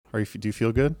Do you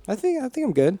feel good? I think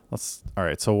I'm good. All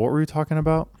right. So what were you talking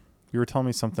about? You were telling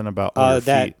me something about your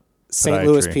That feet. St.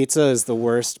 Louis pizza is the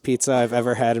worst pizza I've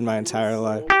ever had in my entire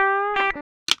life.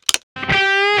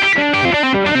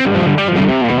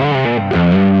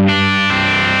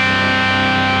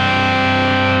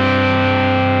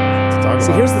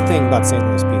 See, here's the thing about St.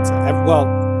 Louis pizza.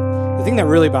 The thing that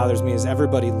really bothers me is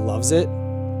everybody loves it.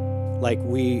 Like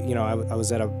I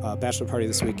was at a bachelor party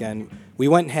this weekend. We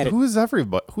went and had it. Who's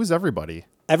everybody?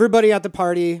 Everybody at the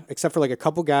party, except for like a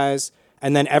couple guys,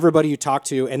 and then everybody you talk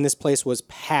to, and this place was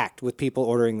packed with people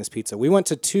ordering this pizza. We went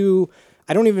to two,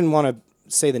 I don't even want to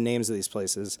say the names of these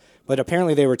places, but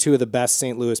apparently they were two of the best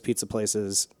St. Louis pizza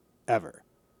places ever,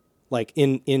 like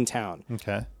in town.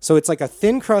 Okay. So it's like a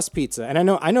thin crust pizza, and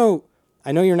I know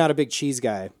you're not a big cheese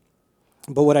guy,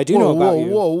 but what I do know about you.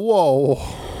 Whoa.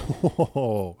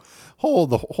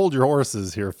 Hold your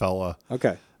horses here, fella.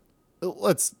 Okay.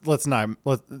 Let's not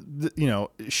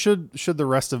should the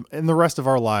rest of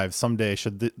our lives someday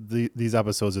should these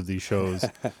episodes of these shows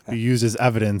be used as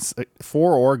evidence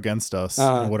for or against us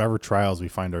in whatever trials we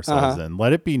find ourselves in,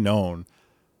 let it be known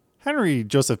Henry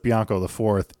Joseph Bianco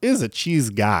IV is a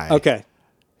cheese guy. Okay.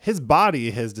 His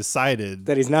body has decided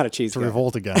that he's not a cheese guy.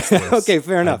 Revolt against this okay,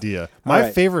 fair enough. idea.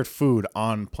 My favorite food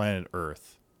on planet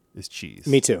Earth is cheese.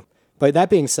 Me too. But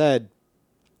that being said,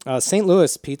 St.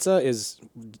 Louis pizza is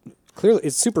clearly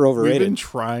it's super overrated. We've been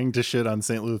trying to shit on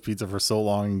St. Louis pizza for so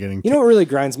long and getting You know what really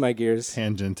grinds my gears?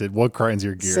 Tangented. What grinds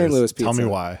your gears? St. Louis pizza. Tell me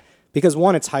why. Because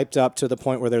one, it's hyped up to the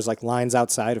point where there's like lines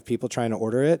outside of people trying to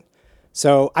order it.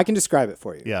 So I can describe it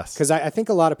for you. Yes. Because I think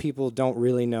a lot of people don't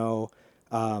really know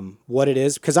what it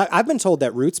is. Because I've been told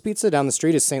that Roots Pizza down the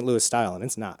street is St. Louis style, and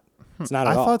it's not. It's not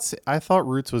at all. I thought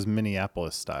Roots was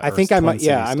Minneapolis style. I think I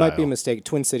might be mistaken.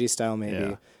 Twin City style,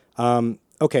 maybe. Yeah.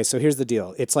 Okay, so here's the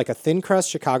deal. It's like a thin crust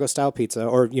Chicago style pizza,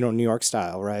 or New York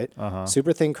style, right?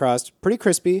 Super thin crust, pretty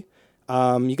crispy.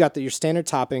 You got your standard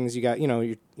toppings. You got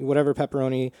your whatever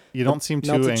pepperoni. You don't seem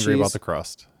too angry about the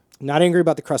crust. Not angry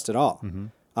about the crust at all.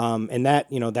 And that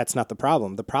that's not the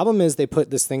problem. The problem is they put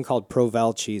this thing called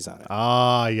Provel cheese on it.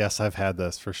 Ah, yes, I've had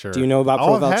this for sure. Do you know about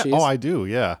Provel cheese? Oh, I do.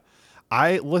 Yeah.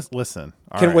 Listen.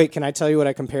 Can I tell you what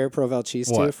I compare Provel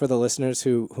cheese to for the listeners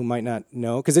who might not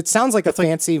know? Because it sounds like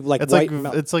fancy white. It's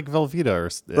like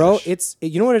Velveeta, bro. It's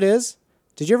you know what it is?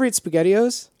 Did you ever eat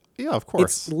SpaghettiOs? Yeah, of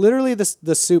course. It's literally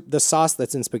the soup, the sauce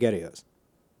that's in SpaghettiOs.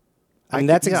 And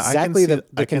that's exactly the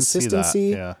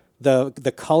consistency,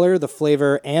 the color, the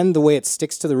flavor, and the way it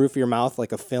sticks to the roof of your mouth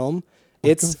like a film.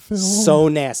 It's so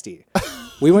nasty.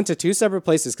 We went to two separate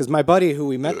places because my buddy who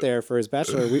we met there for his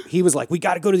bachelor, he was like, we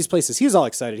got to go to these places. He was all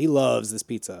excited. He loves this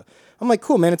pizza. I'm like,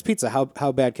 cool, man, it's pizza.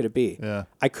 How bad could it be? Yeah.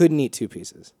 I couldn't eat two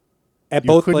pieces at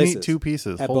both places. You couldn't eat two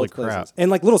pieces? Holy crap. Places. And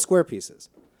like little square pieces.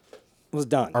 It was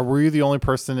done. Were you the only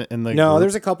person in the No, group?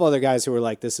 there's a couple other guys who were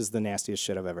like, this is the nastiest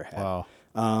shit I've ever had. Wow.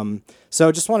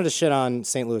 So just wanted to shit on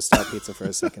St. Louis style pizza for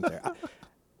a second there.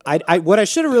 What I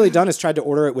should have really done is tried to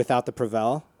order it without the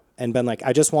Provel. And been like,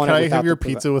 I just want it without Can I have your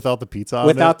pizza without the pizza on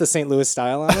without it? the St. Louis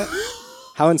style on it?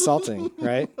 How insulting,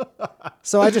 right?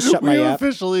 So I just shut my We app.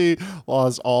 officially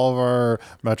lost all of our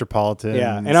metropolitan.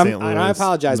 Yeah, and St. Louis, I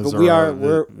apologize, Missouri,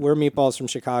 but we're meatballs from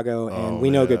Chicago, and we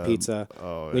know good pizza.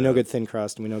 We know good thin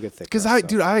crust, and we know good thick. Because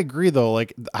I agree though.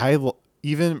 Like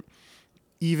even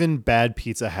bad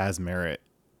pizza has merit.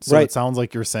 So it sounds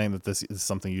like you're saying that this is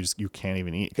something you can't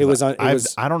even eat.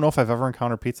 I don't know if I've ever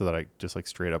encountered pizza that I just like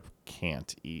straight up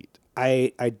can't eat.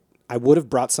 I would have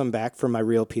brought some back for my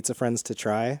real pizza friends to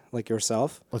try, like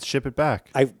yourself. Let's ship it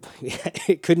back.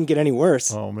 It couldn't get any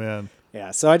worse. Oh man.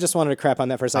 Yeah, so I just wanted to crap on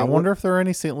that for a second. I wonder if there are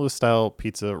any St. Louis style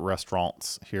pizza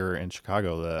restaurants here in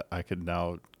Chicago that I could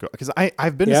now go, because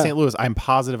I've been to St. Louis. I'm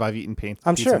positive I've eaten pizza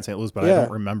in St. Louis, but I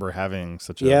don't remember having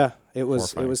such a it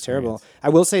was terrible. I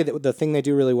will say that the thing they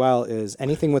do really well is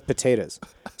anything with potatoes.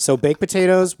 So baked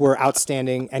potatoes were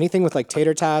outstanding. Anything with like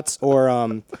tater tots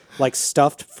or like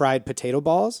stuffed fried potato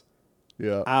balls,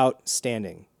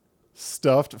 outstanding.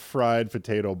 Stuffed fried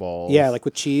potato balls. Yeah, like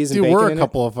with cheese and bacon. Dude, we're a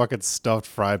couple of fucking stuffed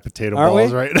fried potato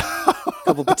balls right now. A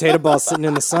couple potato balls sitting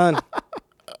in the sun.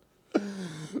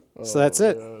 So that's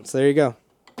it. So there you go.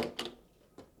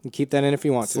 You keep that in if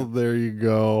you want to. So there you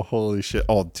go. Holy shit.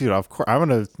 Oh, dude, of course. I'm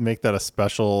going to make that a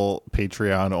special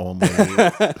Patreon only.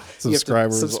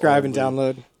 Subscribers. Subscribe and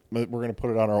download. We're going to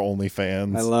put it on our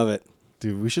OnlyFans. I love it.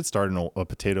 Dude, we should start a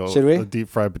potato. Should we? A deep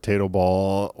fried potato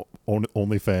ball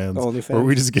OnlyFans. OnlyFans. Where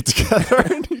we just get together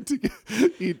and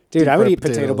eat. Dude, I would eat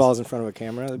potato balls in front of a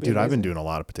camera. Dude, amazing. I've been doing a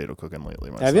lot of potato cooking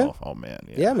lately myself. Have you? Oh man.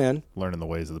 Yeah, man. Learning the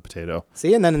ways of the potato.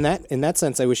 See, and then in that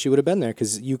sense, I wish you would have been there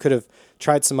because you could have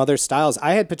tried some other styles.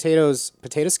 I had potato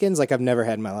skins like I've never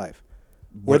had in my life.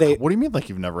 What do you mean like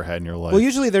you've never had in your life? Well,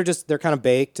 usually they're kind of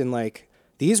baked, and like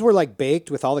these were like baked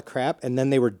with all the crap, and then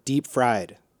they were deep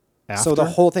fried. After? So the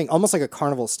whole thing, almost like a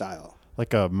carnival style.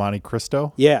 Like a Monte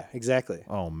Cristo? Yeah, exactly.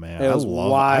 Oh man, it was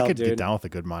wild, I could dude. get down with a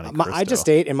good Monte Cristo. I just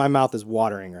ate, and my mouth is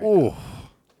watering right now.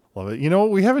 Love it. You know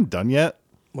what we haven't done yet?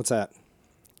 What's that?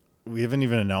 We haven't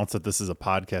even announced that this is a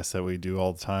podcast that we do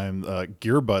all the time.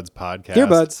 Gearbuds podcast.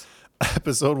 Gearbuds.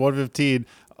 Episode 115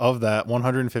 of that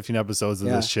 115 episodes of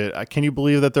this shit. Can you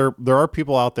believe that there are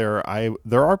people out there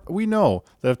we know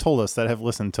that have told us that have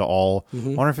listened to all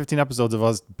 115 episodes of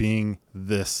us being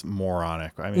this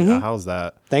moronic. I mean, how's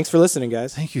that? Thanks for listening,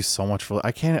 guys. Thank you so much for.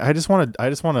 I just want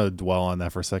to dwell on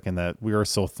that for a second. That we are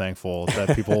so thankful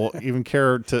that people even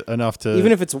care enough to,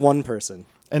 even if it's one person.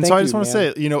 And so I just want to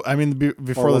say, I mean,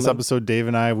 before this episode, Dave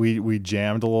and I we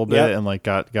jammed a little bit and like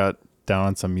got down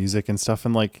on some music and stuff,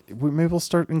 and like maybe we'll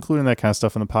start including that kind of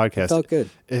stuff in the podcast. It felt good.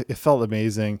 It felt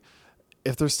amazing.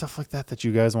 If there's stuff like that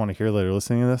you guys want to hear later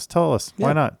listening to this, tell us.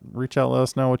 Why not? Reach out, let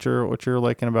us know what you're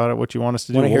liking about it, what you want us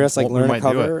to do. Want to hear us like learn a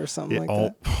cover or something like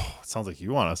that? It sounds like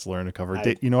you want us to learn a cover.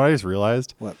 You know what I just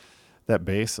realized? What? That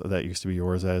bass that used to be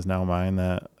yours, that is now mine,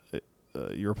 that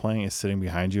you're playing is sitting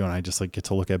behind you, and I just like get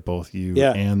to look at both you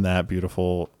and that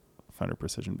beautiful Fender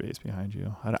Precision bass behind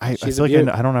you. I feel like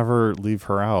I don't ever leave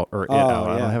her out or it out.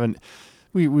 I don't have an.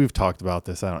 We've talked about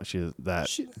this.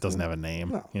 She doesn't have a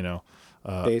name. No.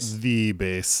 Bass. The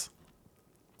bass.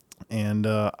 And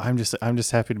I'm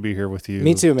just happy to be here with you.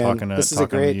 Me too, man. This is a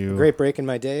great break in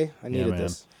my day. I needed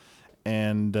this.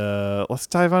 And let's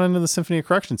dive on into the Symphony of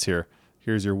Corrections here.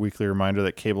 Here's your weekly reminder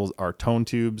that cables are tone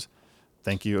tubes.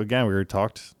 Thank you again. We already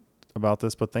talked about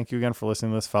this, but thank you again for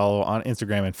listening to this. Follow on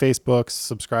Instagram and Facebook.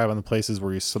 Subscribe on the places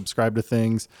where you subscribe to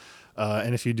things.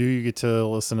 And if you do, you get to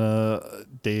listen to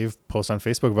Dave post on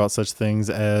Facebook about such things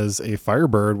as a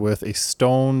Firebird with a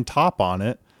stone top on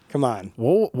it. Come on.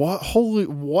 Whoa, what? Holy,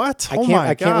 what?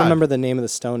 I can't remember the name of the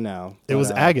stone now. It was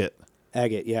agate.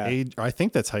 Agate, yeah. I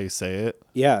think that's how you say it.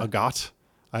 Yeah. Agate.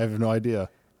 I have no idea.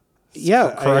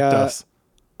 Yeah. Correct us.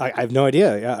 I have no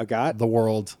idea. Yeah, agate. The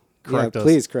world. Correct us.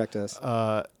 Please correct us.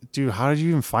 Dude, how did you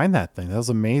even find that thing? That was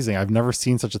amazing. I've never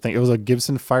seen such a thing. It was a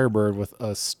Gibson Firebird with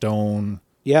a stone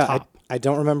top. I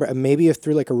don't remember. Maybe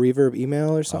through like a Reverb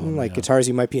email or something, like guitars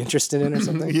you might be interested in or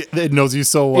something. It knows you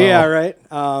so well. Yeah, right.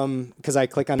 Because I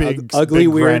click on ugly,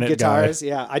 weird guitars. Guy.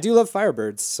 Yeah, I do love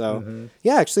Firebirds. So,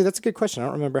 yeah, actually, that's a good question. I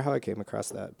don't remember how I came across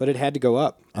that, but it had to go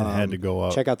up. It had to go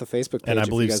up. Check out the Facebook page. And I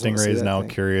believe Stingray is now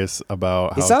curious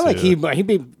about how he sounded like he might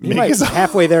be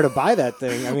halfway there to buy that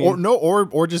thing. I mean,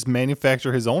 or just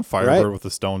manufacture his own Firebird with a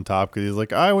stone top, because he's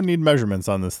like, I would need measurements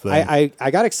on this thing.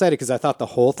 I got excited because I thought the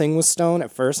whole thing was stone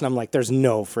at first, and I'm like, there's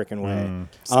no freaking way.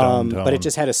 But it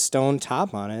just had a stone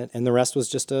top on it, and the rest was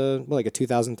just a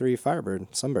 2003 Firebird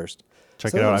Sunburst.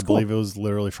 Check it out. I believe it was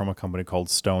literally from a company called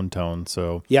Stone Tone.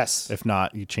 So yes, if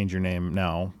not, you change your name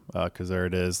now, because there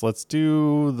it is. Let's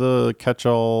do the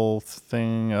catch-all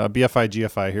thing. BFI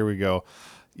GFI. Here we go.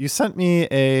 You sent me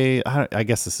I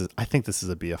think this is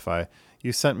a BFI.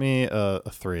 You sent me a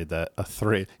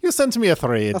thread. You sent me a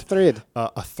thread.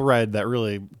 A thread that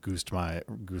really goosed my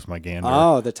gander.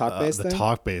 Oh, the talk bass thing? The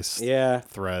talk bass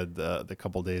thread the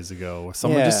couple days ago.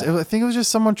 Someone I think it was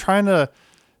just someone trying to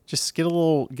just get a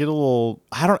little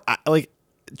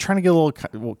trying to get a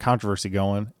little controversy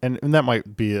going. And that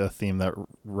might be a theme that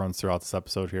runs throughout this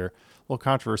episode here. A little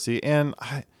controversy, and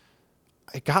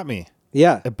it got me.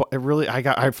 Yeah, it really.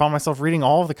 I found myself reading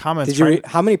all of the comments. Did you read?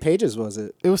 How many pages was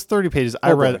it? It was 30 pages.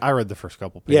 I read the first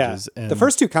couple pages. Yeah, the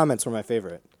first two comments were my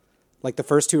favorite. Like the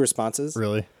first two responses.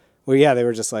 Really? Well, yeah, they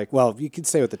were just like, well, you can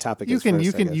say what the topic is.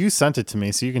 You sent it to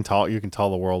me, so you can tell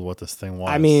the world what this thing was.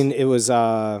 I mean, it was.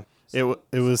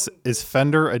 Is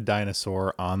Fender a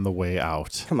dinosaur on the way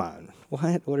out? Come on, what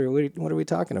are we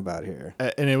talking about here?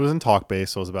 And it was in talk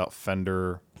bass, so it was about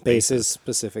Fender basses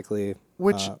specifically,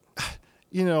 which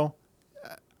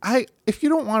if you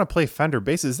don't want to play Fender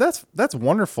basses, that's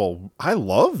wonderful. I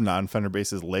love non-Fender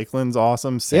basses. Lakeland's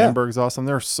awesome. Sandberg's awesome.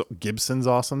 Gibson's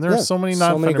awesome. There are so many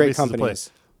non-Fender basses companies to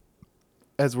play.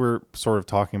 As we're sort of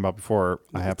talking about before,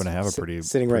 I happen to have a pretty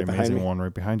amazing one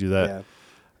right behind you. That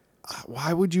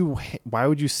why would you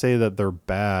say that they're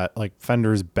bad? Like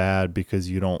Fender's bad because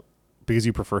you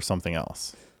prefer something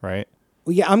else, right?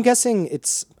 Well, yeah, I'm guessing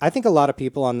I think a lot of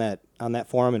people on that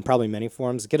forum, and probably many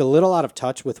forums, get a little out of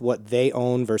touch with what they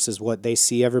own versus what they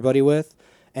see everybody with.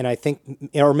 And I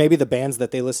think, or maybe the bands that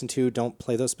they listen to don't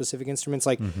play those specific instruments.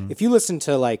 Like if you listen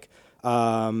to like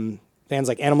bands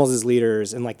like Animals as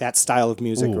Leaders and like that style of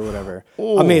music or whatever,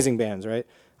 amazing bands, right?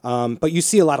 But you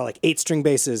see a lot of like 8-string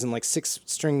basses and like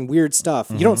 6-string weird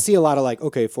stuff. You don't see a lot of like,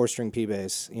 okay, 4-string P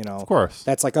bass, you know. Of course.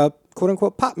 That's like a quote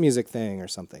unquote pop music thing or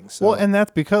something. So. Well, and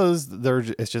that's because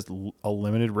it's just a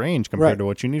limited range compared to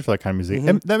what you need for that kind of music.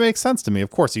 And that makes sense to me. Of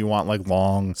course, you want like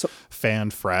long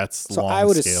fan frets, long scales. So I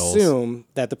would assume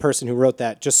that the person who wrote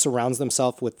that just surrounds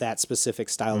themselves with that specific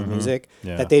style of music,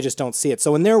 that they just don't see it.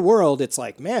 So in their world, it's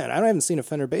like, man, I haven't seen a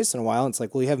Fender bass in a while. And it's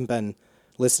like, well, you haven't been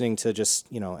listening to just,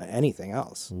 you know, anything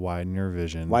else. Widen your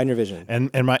vision.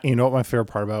 And my, you know what my favorite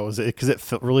part about it was because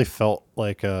it really felt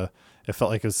like it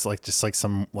felt like it was like just like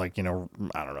some like, you know,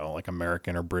 I don't know, like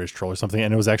American or British troll or something.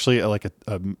 And it was actually like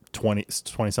a 20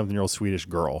 something year old Swedish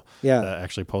girl that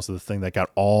actually posted the thing that got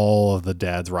all of the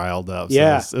dads riled up.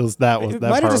 So it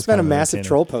might have just been a massive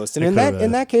troll post. And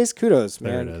in that case, kudos,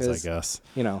 man. There it is, I guess.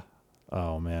 You know.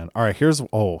 Oh man. All right. Here's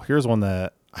one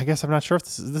that I guess I'm not sure if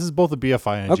this is both a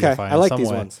BFI and a GFI. I like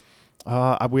these ones.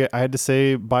 I had to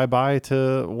say bye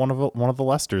to one of the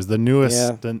Lesters, the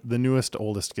newest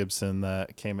oldest Gibson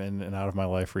that came in and out of my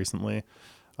life recently.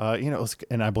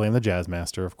 And I blame the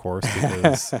Jazzmaster, of course,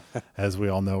 because as we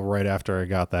all know, right after I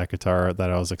got that guitar that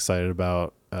I was excited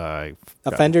about, a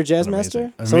Fender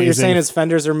Jazzmaster. So what you're saying is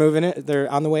Fenders are moving it;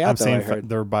 they're on the way out. I'm saying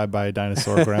they're bye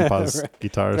dinosaur grandpa's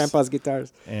guitars. Grandpa's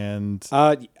guitars. And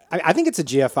I think it's a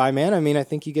GFI, man. I mean, I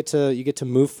think you get to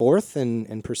move forth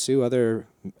and pursue other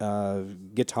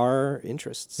guitar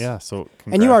interests. Yeah. So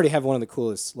and you already have one of the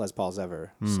coolest Les Pauls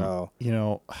ever. So you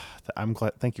know, I'm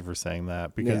glad. Thank you for saying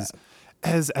that because.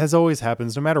 As always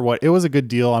happens, no matter what, it was a good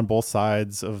deal on both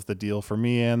sides of the deal for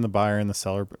me and the buyer and the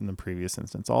seller in the previous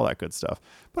instance, all that good stuff.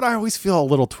 But I always feel a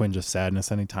little twinge of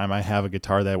sadness anytime I have a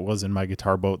guitar that was in my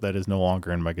guitar boat that is no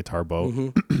longer in my guitar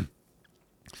boat.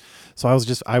 So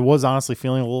I was honestly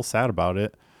feeling a little sad about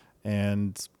it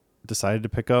and decided to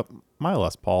pick up my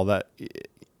Les Paul that,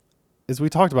 as we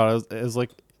talked about, is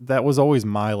like, that was always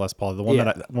my Les Paul. The one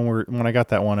that when I got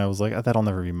that one, I was like, that'll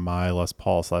never be my Les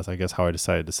Paul. So that's, I guess, how I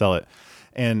decided to sell it.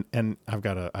 And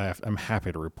I'm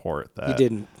happy to report that you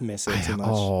didn't miss it too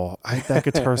much. That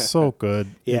guitar is so good.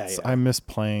 I miss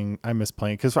playing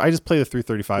because I just play the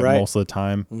 335 most of the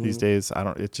time these days.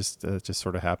 It just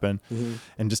sort of happened.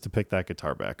 And just to pick that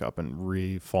guitar back up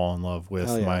and fall in love with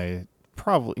my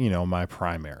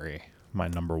primary, my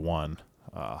number one.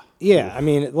 I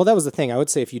mean, well, that was the thing. I would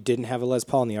say if you didn't have a Les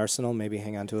Paul in the arsenal, maybe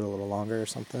hang on to it a little longer or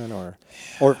something, or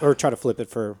try to flip it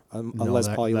for a Les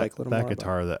Paul you like a little more. That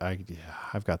guitar that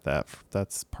I've got that.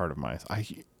 That's part of my.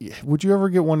 Would you ever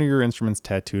get one of your instruments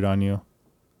tattooed on you?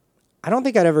 I don't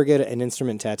think I'd ever get an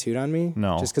instrument tattooed on me.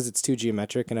 No, just because it's too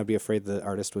geometric, and I'd be afraid the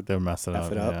artist would mess it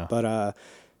up. Yeah. But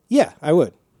I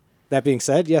would. That being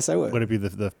said, yes, I would. Would it be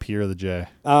the P or the J?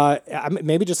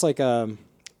 Maybe just like a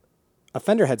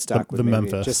Fender headstock. The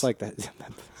Memphis. Just like that.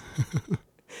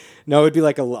 No, it'd be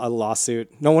like a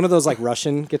lawsuit. No, one of those like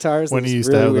Russian guitars. When you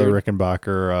used to have the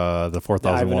Rickenbacker, the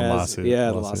 4001 lawsuit.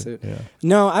 Yeah, the lawsuit. Yeah.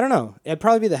 No, I don't know. It'd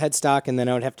probably be the headstock, and then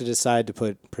I would have to decide to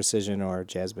put precision or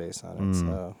jazz bass on it.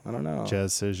 So I don't know.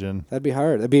 Jazzcision. That'd be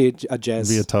hard. That'd be a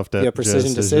jazz. It'd be a tough a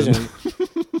precision decision.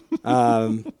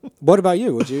 What about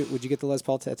you? Would you get the Les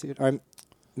Paul tattooed, or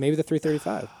maybe the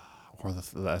 335? Or the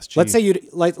SG. Let's say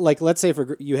let's say if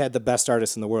you had the best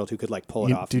artist in the world who could like pull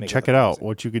it off. Dude, check it out.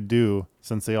 What you could do,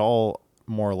 since they all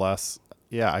more or less,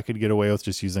 I could get away with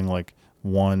just using like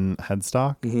one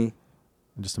headstock.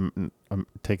 Just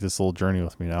take this little journey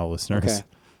with me now, listeners. Okay.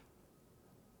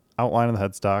 Outline of the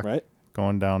headstock, right?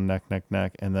 Going down neck,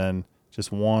 and then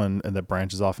just one, and that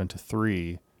branches off into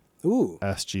 3. Ooh.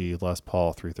 SG Les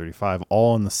Paul 335,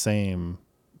 all in the same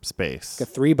space. Like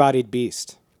a 3-bodied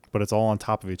beast. But it's all on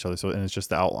top of each other, and it's just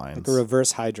the outlines. Like a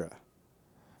reverse Hydra.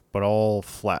 But all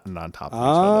flattened on top of each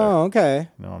other. Oh, okay.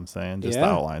 You know what I'm saying? Just the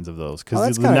outlines of those.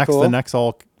 Because the necks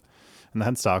all, and the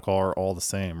headstock are all the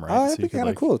same, right? Oh, that'd be kind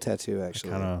of cool tattoo,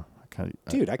 actually.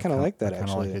 Dude, I kind of like that, actually. I kind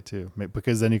of like it, too.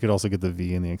 Because then you could also get the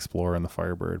V and the Explorer and the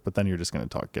Firebird, but then you're just going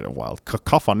to get a wild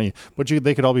cuff on me. But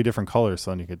they could all be different colors,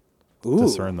 so then you could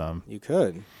discern them. You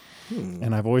could.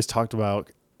 And I've always talked about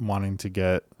wanting to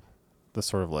get the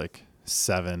sort of like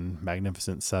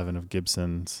magnificent 7 of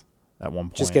Gibsons at one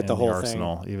point. Just get the whole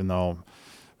arsenal, thing. Even though,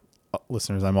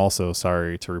 listeners, I'm also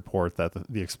sorry to report that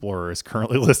the Explorer is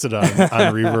currently listed on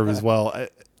Reverb as well.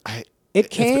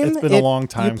 It's been a long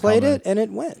time. You played it and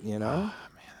it went. You know.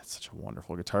 Oh, man, that's such a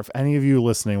wonderful guitar. If any of you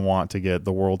listening want to get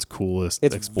the world's coolest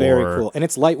Explorer, it's very cool, and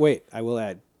it's lightweight. I will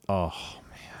add. Oh.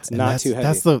 It's not too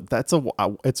heavy.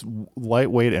 It's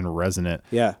lightweight and resonant.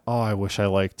 Yeah. Oh, I wish I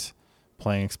liked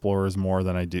playing Explorers more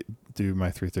than I do my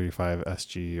 335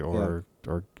 SG or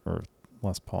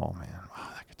Les Paul, man. Wow,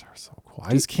 that guitar's so cool.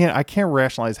 I can't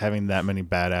rationalize having that many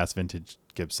badass vintage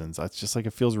Gibsons. It's just like,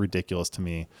 it feels ridiculous to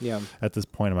me. Yeah. At this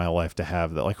point in my life to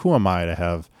have that. Like, who am I to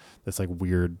have this like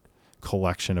weird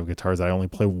collection of guitars? I only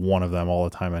play one of them all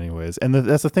the time anyways. And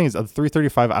that's the thing is, the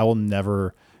 335, I will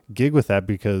never gig with that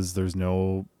because there's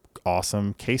no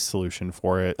awesome case solution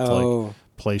for it to like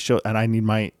play show. And I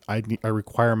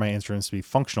require my instruments to be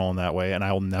functional in that way, and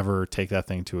I will never take that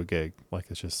thing to a gig. Like,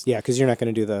 it's just, yeah, because you're not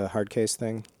going to do the hard case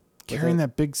thing. Carrying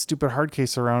that big stupid hard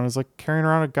case around is like carrying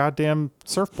around a goddamn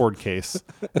surfboard case.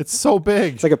 It's so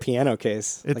big. It's like a piano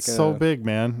case. It's like so big,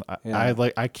 man.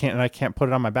 I can't put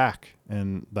it on my back,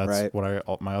 and that's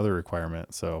what my other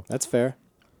requirement. So that's fair.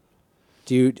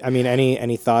 Do you? I mean,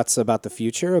 any thoughts about the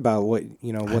future? About what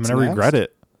what's I regret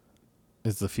it.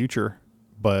 Is the future,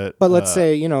 but let's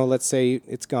say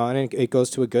it's gone and it goes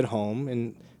to a good home,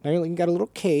 and now you got a little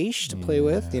case to play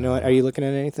with. Are you looking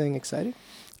at anything exciting?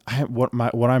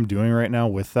 What I'm doing right now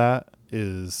with that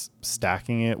is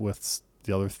stacking it with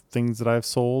the other things that I've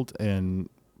sold, and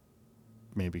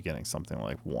maybe getting something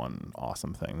like one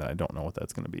awesome thing that I don't know what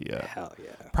that's going to be yet. Hell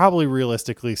yeah. Probably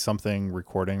realistically something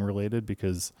recording related,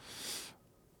 because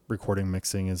recording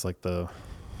mixing is like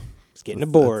it's getting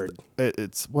bored.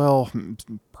 It's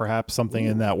perhaps something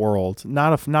in that world.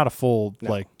 Not a full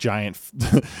like giant,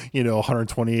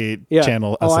 128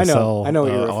 channel SSL I know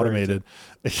what you're automated.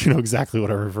 You know exactly what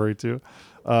I'm referring to.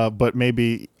 But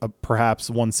maybe perhaps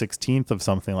 1/16 of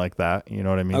something like that. You know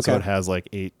what I mean? Okay. So it has like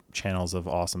 8 channels of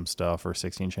awesome stuff or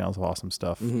 16 channels of awesome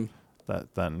stuff. Mm-hmm.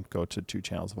 That then go to 2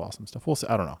 channels of awesome stuff. We'll see.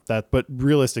 I don't know that, but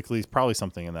realistically, it's probably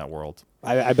something in that world.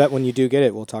 I bet when you do get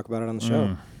it, we'll talk about it on the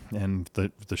show. And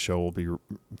the show will be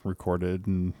recorded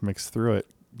and mixed through it.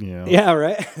 Yeah,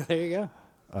 right. There you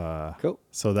go. Cool.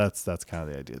 So that's kind of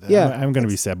the idea. Yeah, I'm going to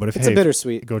be sad, but it's a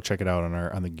bittersweet. Go check it out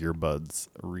on the Gearbuds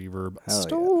Reverb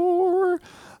store.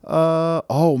 Yeah.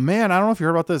 Oh man, I don't know if you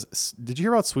heard about this. Did you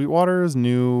hear about Sweetwater's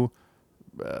new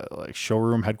like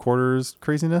showroom headquarters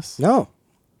craziness? No.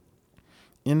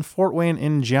 In Fort Wayne,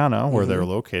 Indiana, where they're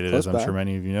located, close as I'm sure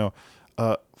many of you know,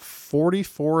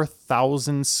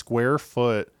 44,000 square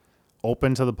foot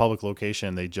open to the public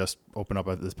location. They just opened up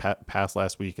at this past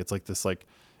last week. It's like this like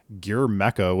gear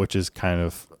mecca, which is kind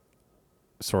of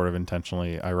sort of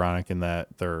intentionally ironic in that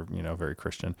they're very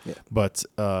Christian. Yeah. But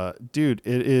dude,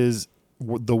 it is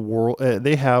the world.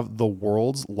 They have the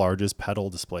world's largest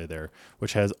pedal display there,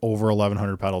 which has over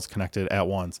 1,100 pedals connected at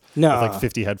once. No, with like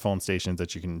 50 headphone stations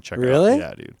that you can check out. Really?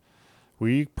 Yeah, dude.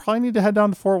 We probably need to head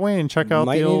down to Fort Wayne and check out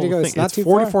the old thing. It's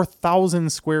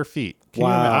 44,000 square feet.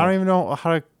 Wow. I don't even know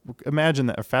how to imagine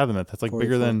that or fathom it. That's like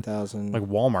bigger than like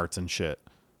Walmart's and shit.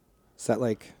 Is that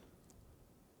like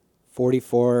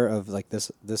 44 of like this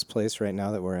place right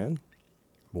now that we're in?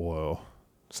 Whoa.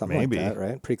 Something maybe. Like that,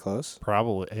 right? Pretty close.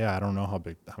 Probably. Yeah, I don't know how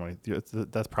many.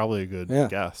 That's probably a good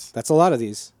guess. That's a lot of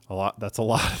these. That's a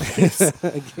lot of these.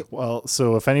 Well,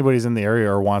 so if anybody's in the area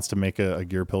or wants to make a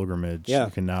gear pilgrimage, you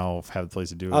can now have the place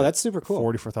to do it. Oh, that's super cool.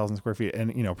 44,000 square feet.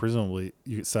 And, presumably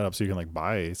you get set up so you can like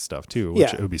buy stuff too,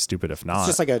 which it would be stupid if not. It's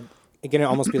just like it can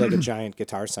almost be like a giant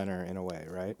guitar center in a way,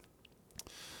 right?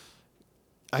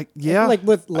 Like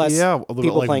with less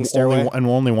people like playing Stairway.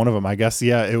 Only one of them, I guess.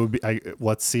 Yeah, it would be.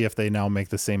 Let's see if they now make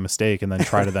the same mistake and then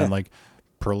try to then like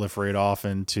proliferate off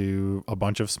into a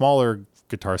bunch of smaller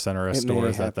Guitar Center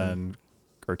stores that then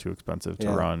are too expensive to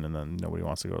run, and then nobody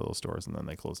wants to go to those stores, and then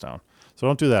they close down. So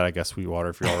don't do that, I guess,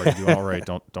 Sweetwater. If you're already doing all right,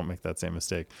 don't make that same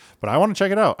mistake. But I want to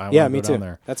check it out. Me too.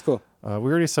 There. That's cool. We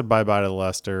already said bye-bye to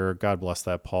Lester. God bless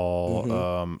that Paul.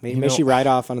 Mm-hmm. May she ride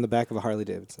off on the back of a Harley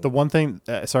Davidson. The one thing,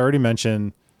 so I already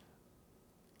mentioned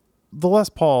the Les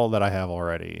Paul that I have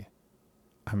already.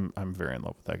 I'm very in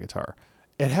love with that guitar.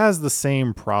 It has the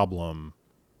same problem,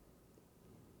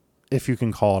 if you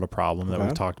can call it a problem, that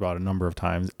we've talked about a number of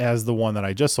times, as the one that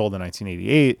I just sold in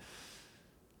 1988.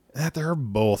 That they're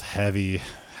both heavy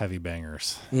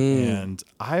bangers. And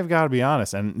I've got to be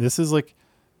honest, and this is like,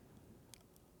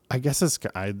 I guess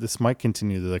this might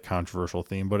continue the controversial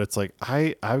theme, but it's like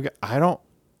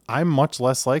I'm much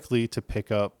less likely to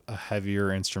pick up a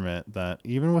heavier instrument that,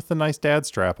 even with the nice dad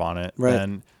strap on it,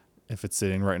 than if it's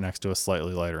sitting right next to a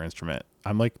slightly lighter instrument.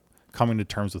 I'm like coming to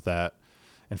terms with that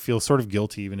and feel sort of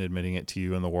guilty even admitting it to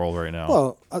you in the world right now.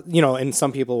 Well, and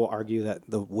some people will argue that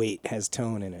the weight has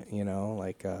tone in it,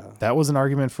 like... that was an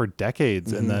argument for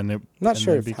decades, and then it, not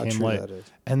sure it became light. That is.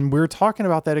 And we're talking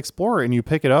about that Explorer, and you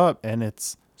pick it up, and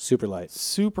it's... Super light.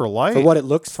 For what it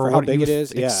looks, for how big it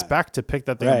is. Expect to pick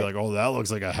that thing and be like, oh, that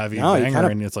looks like a heavy banger,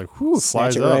 and it's like, whoo,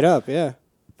 snatch flies it up. right up, yeah.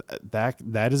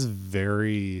 That is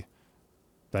very...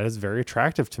 That is very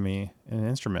attractive to me in an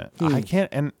instrument. I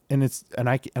can't,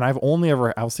 I've only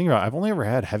ever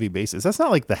had heavy basses. That's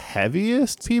not like the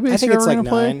heaviest P bass. I think it's like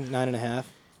 9.5.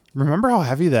 Remember how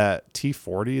heavy that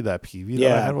T40, that PV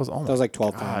that I had was? Oh, that was like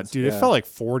 12 pounds. Dude, it felt like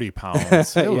 40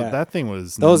 pounds. That thing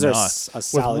was Those nuts. are a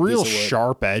solid with real piece of wood.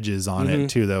 Sharp edges on it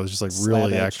too. That was just like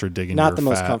really extra digging. Not the fat.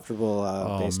 most comfortable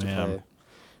bass to play.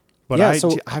 But I've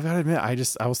got to admit,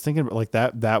 I was thinking about like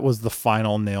that was the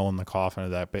final nail in the coffin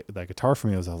of that guitar for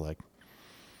me. I was like,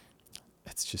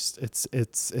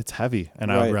 it's heavy,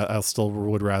 and I still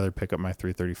would rather pick up my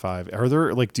 335. Are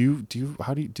there like do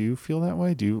you feel that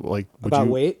way? Do you like about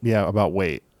weight? Yeah, about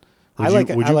weight. Would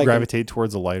you gravitate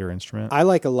towards a lighter instrument? I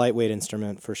like a lightweight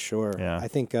instrument for sure. Yeah, I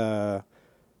think.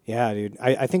 Yeah, dude.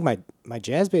 I think my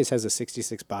jazz bass has a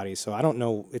 66 body, so I don't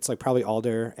know. It's like probably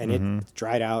alder, and it's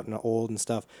dried out and old and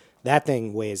stuff. That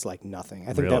thing weighs like nothing.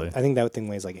 I think that thing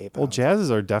weighs like 8 pounds. Well,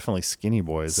 jazzes are definitely skinny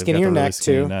boys. Skinnier neck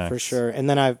too, for sure. And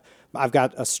then I've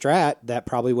got a Strat that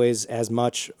probably weighs as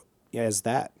much as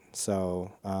that.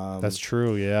 So that's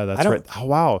true. Yeah, that's right. Oh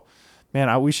wow, man.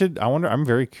 I wonder. I'm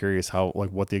very curious how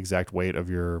what the exact weight of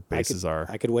your basses are.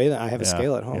 I could weigh that. I have a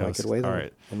scale at home. I could weigh them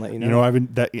and let you know. You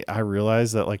know, I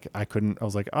realized that I couldn't. I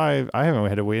was like, I haven't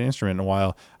had to weigh an instrument in a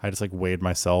while. I just weighed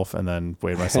myself and then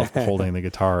weighed myself holding the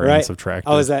guitar and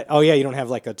subtracted. Oh, is that? Oh yeah, you don't have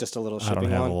just a little shipping one? I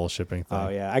don't have a little shipping thing. Oh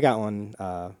yeah, I got one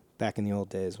back in the old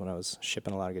days when I was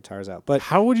shipping a lot of guitars out. But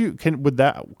how would you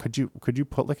could you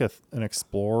put an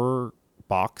Explorer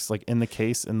box in the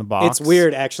case in the box? It's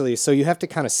weird actually. So you have to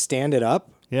kind of stand it up.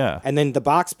 Yeah. And then the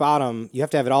box bottom, you have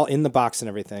to have it all in the box and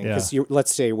everything. Because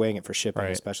let's say you're weighing it for shipping,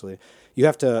 especially. You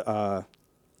have to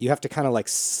kind of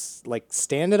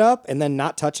stand it up and then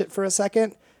not touch it for a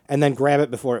second and then grab it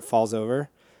before it falls over.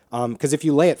 Because if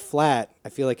you lay it flat, I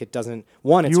feel like it doesn't.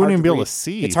 One, it's you wouldn't hard even be to able to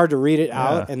see. It's hard to read it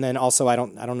out, and then also I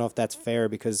don't know if that's fair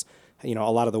because a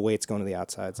lot of the weight's going to the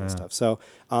outsides and stuff. So,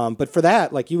 but for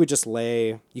that, you would just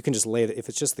lay. You can just lay it. If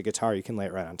it's just the guitar, you can lay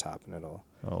it right on top, and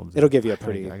it'll give you a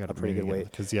pretty good weight.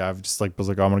 Because I've just was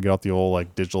I'm gonna get out the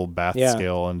old digital bath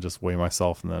scale and just weigh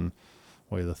myself and then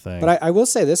weigh the thing. But I will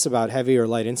say this about heavy or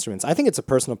light instruments. I think it's a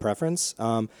personal preference.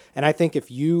 And I think if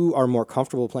you are more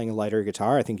comfortable playing a lighter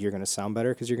guitar, I think you're going to sound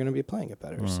better because you're going to be playing it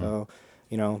better. So,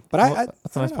 but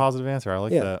that's a nice positive answer. I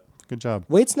like that. Good job.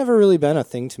 Weight's never really been a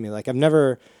thing to me.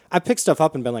 I've picked stuff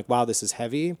up and been like, wow, this is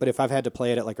heavy. But if I've had to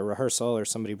play it at a rehearsal or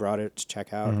somebody brought it to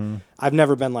check out, I've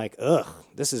never been like, ugh,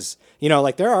 this is,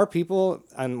 there are people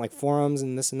on forums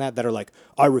and this and that are like,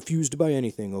 I refuse to buy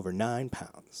anything over 9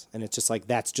 pounds. And it's just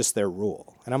that's just their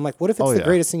rule. And I'm like, what if it's the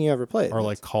greatest thing you ever played?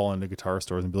 Or call into guitar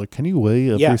stores and be like, can you weigh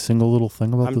every single little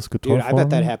thing about this guitar? Dude, I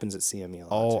bet that happens at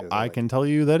CME a lot too. I can tell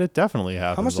you that it definitely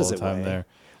happens. How much does all the time weigh? There.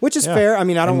 Which is fair. I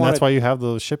mean, I don't want. That's why you have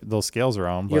those scales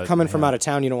around. You're coming from out of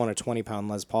town. You don't want a 20-pound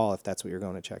Les Paul if that's what you're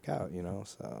going to check out.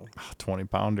 So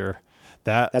 20-pounder.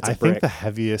 That's I think the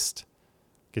heaviest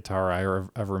guitar I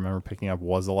ever remember picking up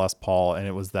was the Les Paul, and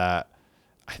it was that.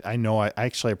 I know. I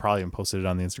probably even posted it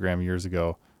on the Instagram years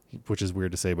ago, which is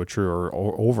weird to say, but true. Or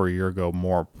over a year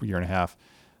ago, year and a half.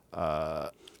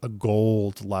 A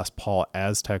gold Les Paul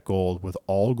Aztec Gold with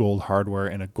all gold hardware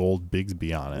and a gold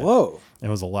Bigsby on it. Whoa! It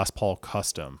was a Les Paul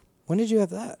custom. When did you have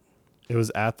that? It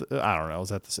was at I don't know.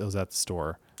 It was at the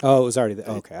store. Oh, it was already there.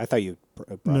 Okay, I thought you.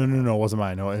 No, it wasn't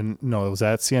mine. It was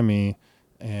at CME,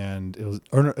 and it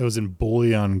was in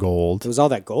bullion gold. It was all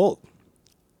that gold.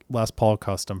 Les Paul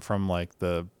custom from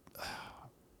the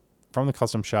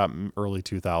custom shop early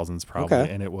 2000s probably,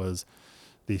 and it was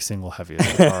the single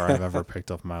heaviest guitar I've ever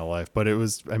picked up in my life. But it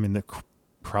was,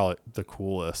 probably the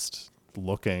coolest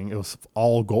looking. It was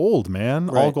all gold, man.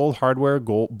 Right. All gold hardware,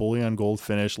 gold bullion gold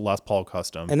finish, Les Paul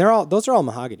custom. And those are all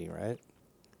mahogany, right?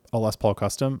 A Les Paul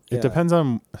custom. Yeah. It depends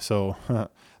on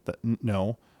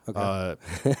no. Okay.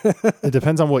 It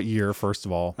depends on what year, first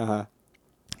of all,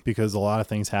 because a lot of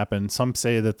things happen. Some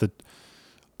say that a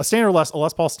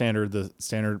Les Paul standard, the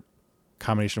standard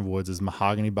combination of woods is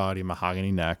mahogany body,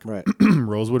 mahogany neck, right?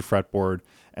 Rosewood fretboard,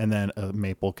 and then a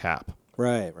maple cap,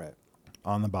 right,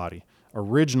 on the body.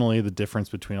 Originally, the difference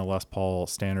between a Les Paul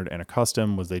standard and a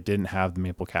custom was they didn't have the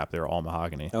maple cap; they were all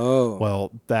mahogany. Oh,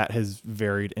 well, that has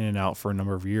varied in and out for a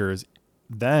number of years.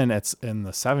 Then it's in the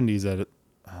 70s at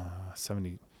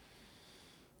 71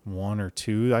 or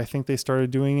 2, I think they started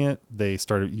doing it. They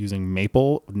started using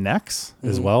maple necks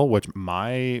as well, which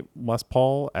my Les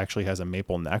Paul actually has a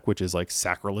maple neck, which is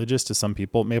sacrilegious to some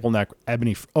people. Maple neck,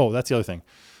 ebony. Oh, that's the other thing.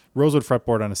 Rosewood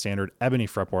fretboard on a standard, ebony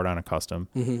fretboard on a custom.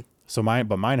 Mm-hmm. So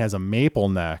mine has a maple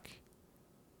neck,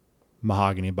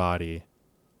 mahogany body,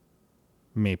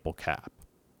 maple cap.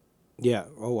 Yeah.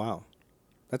 Oh, wow.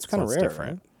 That's kind of rare,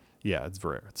 different. Right? Yeah, it's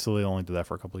rare. So they only did that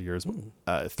for a couple of years.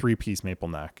 3-piece maple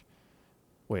neck.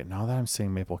 Wait, now that I'm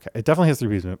saying maple cap, it definitely has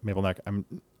 3-piece maple neck. I'm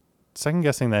second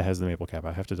guessing that it has the maple cap.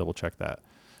 I have to double check that.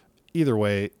 Either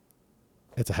way,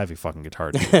 it's a heavy fucking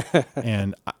guitar, dude.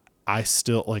 And I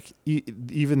still like,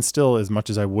 even still, as much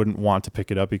as I wouldn't want to pick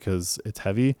it up because it's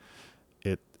heavy,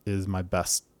 it is my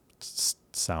best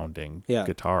sounding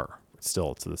guitar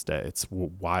still to this day. It's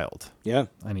wild. Yeah.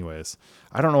 Anyways,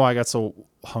 I don't know why I got so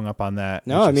hung up on that.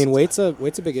 No, I mean, weight's a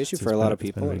big issue for a lot of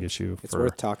people. It's been a big issue. It's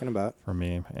worth talking about for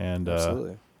me. And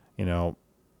absolutely. You know,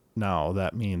 now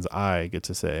that means I get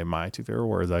to say my 2 favorite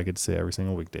words. I get to say every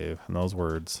single week, Dave, and those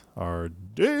words are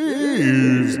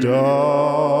Dave's Docs.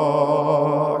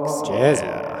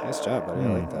 Jazzy. Nice job, buddy.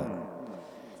 I like that.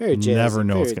 Very jazzy. Never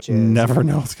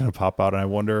know what's gonna pop out, and I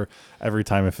wonder every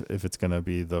time if it's gonna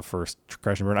be the first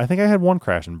crash and burn. I think I had one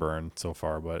crash and burn so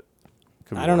far, but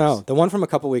I don't know. The one from a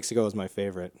couple weeks ago was my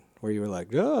favorite, where you were like,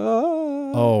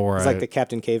 oh, right. It's like the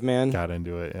Captain Caveman. Got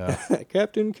into it, yeah.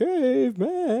 Captain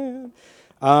Caveman.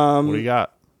 What do you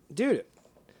got, dude?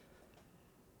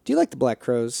 Do you like the Black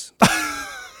Crowes?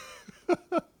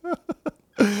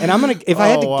 And I'm gonna, if I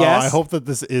had to guess, I hope that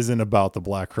this isn't about the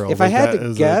Black Crowes. If I had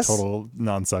to guess, a total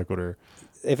non sequitur.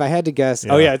 If I had to guess,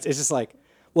 it's just like,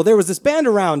 well, there was this band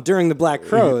around during the Black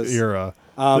Crowes era.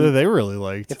 They really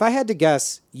liked. If I had to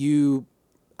guess,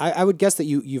 I would guess that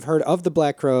you've heard of the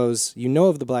Black Crowes. You know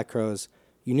of the Black Crowes.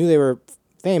 You knew they were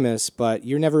famous, but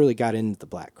you never really got into the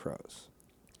Black Crowes.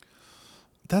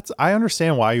 I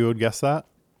understand why you would guess that.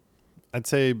 I'd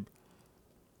say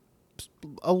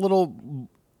a little.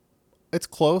 It's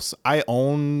close. I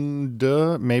owned,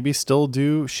 maybe still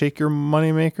do, Shake Your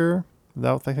Moneymaker. Is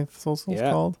that what I think this also is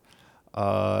called?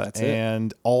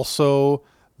 And also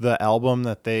the album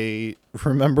that they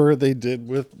did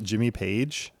with Jimmy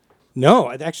Page. No,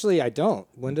 actually I don't.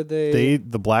 When did they?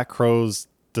 The Black Crowes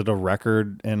did a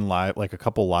record and live, like a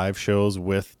couple live shows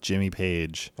with Jimmy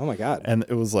Page. Oh my God. And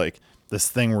it was like this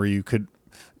thing where you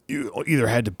either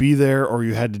had to be there or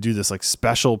you had to do this like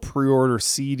special pre-order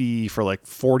CD for like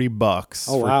 $40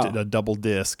 for a double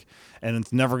disc, and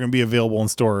it's never going to be available in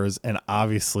stores. And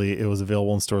obviously it was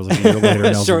available in stores like a year later,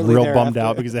 and I was real bummed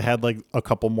out because it had like a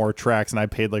couple more tracks and I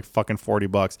paid like fucking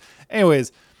 $40.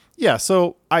 Anyways, yeah,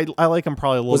 so I like them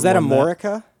probably a little. Was that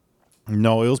Amorica?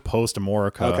 No, it was post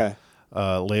Amorica. Okay.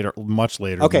 Later, much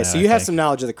later. Okay, so you have some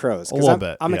knowledge of the Crowes. A little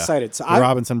bit. I'm excited. So the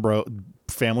Robinson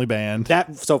family band.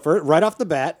 Right off the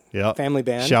bat, family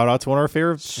band. Shout out to one of our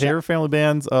favorite family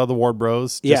bands, the Ward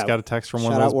Bros. Just got a text from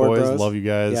one of those boys. Bros. Love you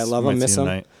guys. Yeah, love them, miss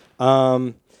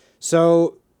them.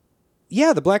 So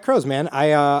yeah, the Black Crowes, man.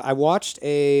 I watched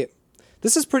I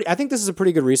think this is a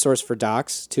pretty good resource for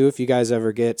docs too. If you guys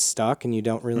ever get stuck and you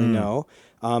don't really know,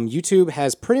 YouTube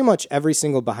has pretty much every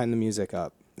single behind the music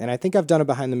up. And I think I've done a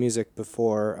behind the music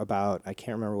before about, I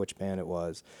can't remember which band it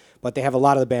was, but they have a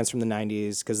lot of the bands from the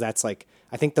 90s because that's like,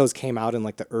 I think those came out in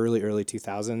like the early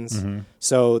 2000s. Mm-hmm.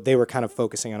 So they were kind of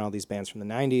focusing on all these bands from the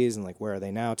 90s and like, where are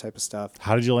they now type of stuff.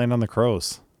 How did you land on the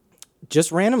Crowes?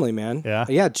 Just randomly, man. Yeah?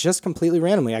 Yeah, just completely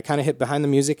randomly. I kind of hit behind the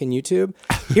music in YouTube.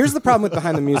 Here's the problem with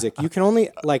behind the music. You can only,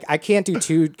 like, I can't do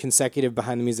 2 consecutive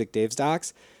behind the music Dave's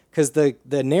docs. Because the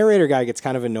narrator guy gets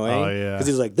kind of annoying. Oh, yeah. Because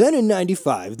he's like, then in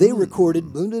 95, they recorded...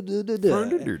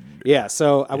 Yeah,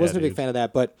 so I wasn't a big fan of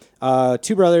that. But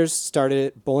 2 brothers started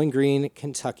it, Bowling Green,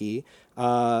 Kentucky.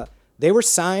 They were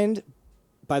signed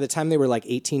by the time they were like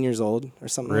 18 years old or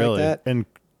something like that. And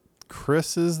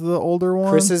Chris is the older one?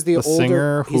 Chris is the older...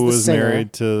 singer who was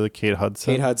married to Kate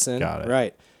Hudson? Kate Hudson. Got it.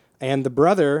 Right. And the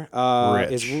brother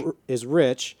is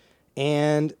Rich.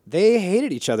 And they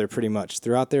hated each other pretty much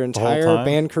throughout their entire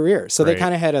band career. So they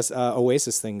kind of had a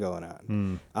Oasis thing going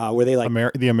on, where they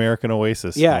like the American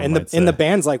Oasis. Yeah, and the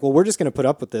band's like, well, we're just going to put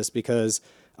up with this because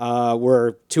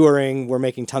we're touring, we're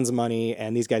making tons of money,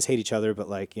 and these guys hate each other, but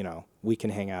like we can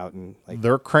hang out and like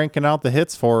they're cranking out the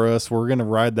hits for us. We're going to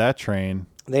ride that train.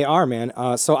 They are, man.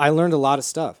 So I learned a lot of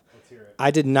stuff. Let's hear it. I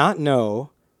did not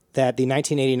know that the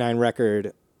 1989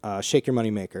 record "Shake Your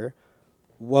Moneymaker"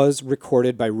 was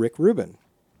recorded by Rick Rubin.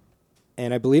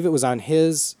 And I believe it was on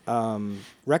his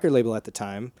record label at the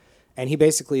time. And he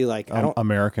basically like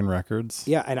American Records.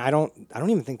 Yeah, and I don't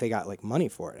even think they got like money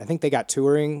for it. I think they got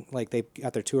touring, like they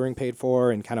got their touring paid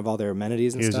for and kind of all their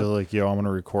amenities and stuff. He was like, yo, I'm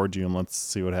gonna record you and let's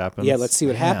see what happens. Yeah, let's see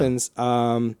what happens.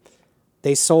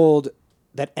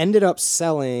 That ended up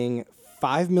selling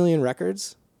 5 million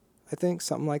records, I think,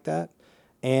 something like that.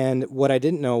 And what I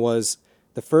didn't know was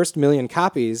the first 1 million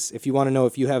copies, if you want to know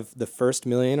if you have the first 1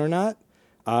 million or not,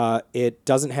 it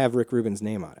doesn't have Rick Rubin's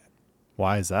name on it.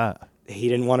 Why is that? He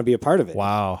didn't want to be a part of it.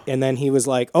 Wow. And then he was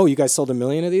like, oh, you guys sold 1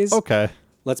 million of these? Okay.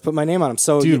 Let's put my name on them.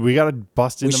 So, dude, we gotta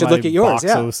bust into. We should look at yours.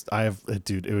 Yeah,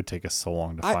 dude, it would take us so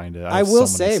long to find it. I will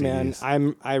say, man,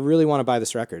 I really want to buy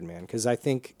this record, man, because I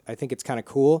think it's kind of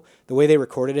cool the way they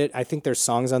recorded it. I think there's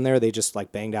songs on there they just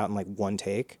like banged out in like one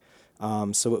take,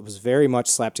 so it was very much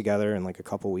slapped together in like a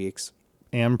couple weeks.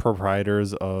 And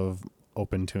proprietors of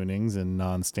open tunings and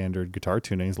non-standard guitar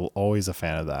tunings, always a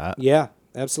fan of that. Yeah.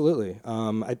 Absolutely.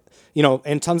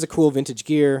 And tons of cool vintage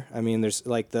gear. I mean, there's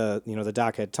like the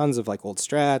Doc had tons of like old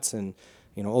Strats and,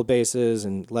 old basses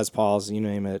and Les Pauls, you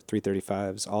name it,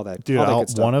 335s, all that. Dude, all that good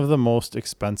stuff. One of the most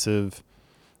expensive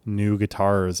new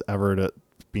guitars ever to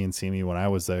be in CME when I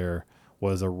was there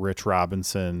was a Rich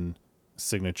Robinson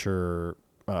signature,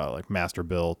 like master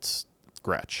built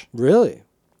Gretsch. Really?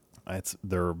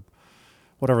 They're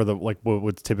whatever what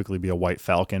would typically be a white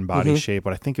Falcon body shape,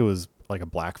 but I think it was like a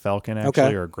black Falcon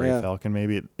actually, or a gray Falcon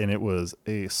maybe, and it was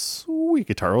a sweet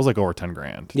guitar. It was like over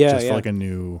 $10,000 just for like a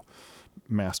new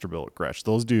master built Gretsch.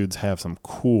 Those dudes have some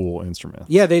cool instruments.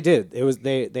 Yeah, they did. It was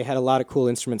they had a lot of cool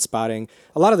instrument spotting.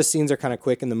 A lot of the scenes are kind of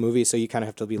quick in the movie, so you kind of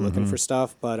have to be looking for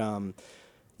stuff. But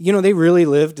they really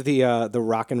lived the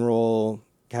rock and roll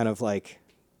kind of like.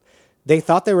 They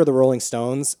thought they were the Rolling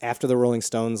Stones after the Rolling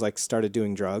Stones like started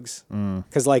doing drugs,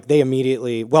 because like they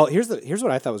immediately. Well, here's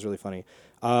what I thought was really funny.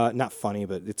 Not funny,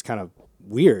 but it's kind of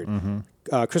weird.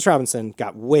 Chris Robinson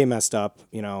got way messed up,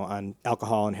 on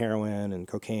alcohol and heroin and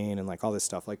cocaine and like all this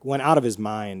stuff. Like went out of his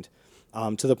mind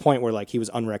to the point where like he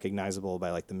was unrecognizable by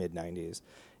like the mid '90s.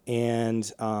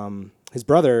 And his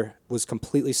brother was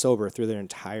completely sober through their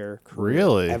entire career.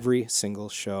 Really? Every single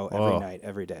show, every night,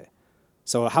 every day.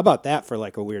 So how about that for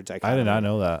like a weird dichotomy? I did not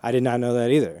know that. I did not know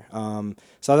that either.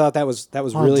 So I thought that was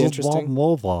really interesting.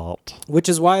 Know that. Which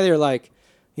is why they're like,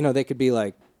 they could be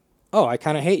like, oh, I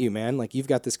kind of hate you, man. Like, you've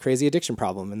got this crazy addiction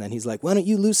problem. And then he's like, why don't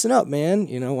you loosen up, man?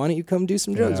 Why don't you come do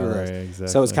some drugs with us? Exactly.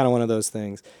 So it's kind of one of those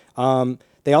things.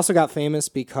 They also got famous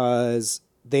because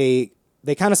they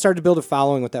kind of started to build a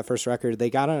following with that first record.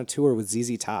 They got on a tour with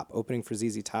ZZ Top, opening for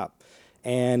ZZ Top.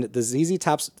 And the ZZ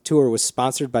Top tour was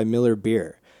sponsored by Miller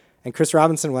Beer. And Chris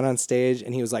Robinson went on stage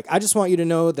and he was like, I just want you to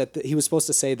know that he was supposed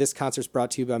to say this concert's brought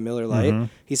to you by Miller Lite.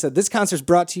 He said, this concert's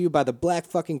brought to you by the Black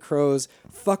fucking Crows.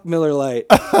 Fuck Miller Lite.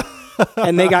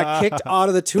 And they got kicked out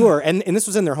of the tour. And this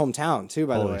was in their hometown too,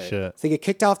 by the way. Shit. So they get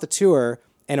kicked off the tour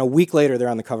and a week later they're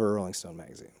on the cover of Rolling Stone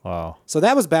magazine. Wow. So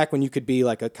that was back when you could be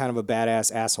like a kind of a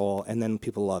badass asshole and then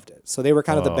people loved it. So they were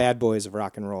kind of the bad boys of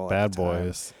rock and roll. Bad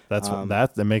boys.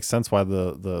 That makes sense why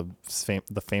the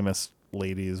famous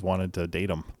ladies wanted to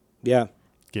date him. Yeah.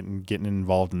 Getting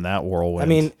involved in that whirlwind. I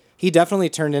mean, he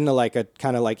definitely turned into like a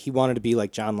kind of like he wanted to be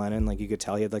like John Lennon. Like you could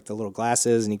tell he had like the little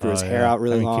glasses and he grew his hair out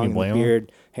really long, and the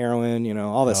beard, heroin,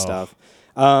 all this stuff.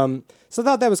 So I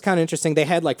thought that was kind of interesting. They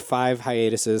had like 5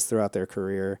 hiatuses throughout their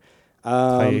career.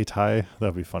 That'd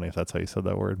be funny if that's how you said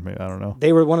that word. Maybe, I don't know.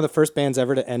 They were one of the first bands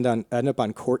ever to end up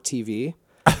on Court TV.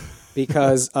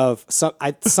 Because of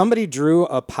somebody drew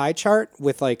a pie chart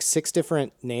with like 6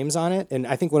 different names on it, and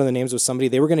I think one of the names was somebody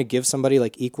they were going to give somebody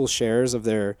like equal shares of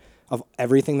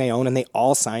everything they own, and they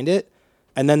all signed it,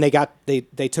 and then they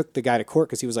took the guy to court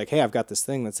because he was like, hey, I've got this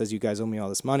thing that says you guys owe me all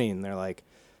this money, and they're like,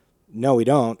 no, we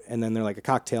don't, and then they're like, a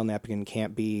cocktail napkin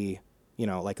can't be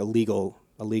like a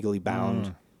legally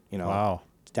bound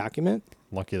document.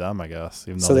 Lucky them, I guess,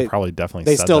 even though they probably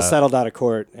definitely they still settled out of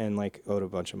court and like owed a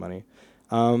bunch of money.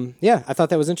 I thought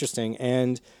that was interesting.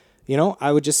 And,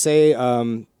 I would just say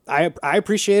I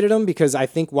appreciated them because I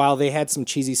think while they had some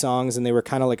cheesy songs and they were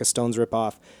kind of like a Stones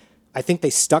ripoff, I think they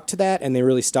stuck to that and they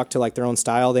really stuck to like their own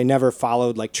style. They never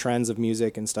followed like trends of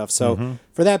music and stuff. So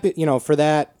for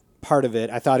that part of it,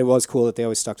 I thought it was cool that they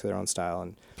always stuck to their own style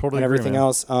and everything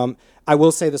else. I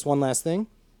will say this one last thing.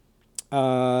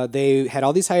 They had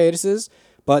all these hiatuses,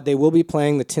 but they will be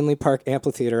playing the Tinley Park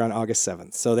Amphitheater on August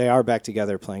 7th. So they are back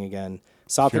together playing again.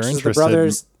 Saw pictures of the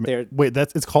brothers.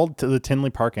 It's called the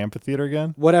Tinley Park Amphitheater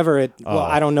again? Whatever it. Well,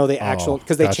 I don't know the actual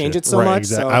because they change it so much.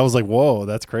 Exactly. So I was like, whoa,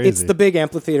 that's crazy. It's the big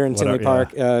amphitheater in Tinley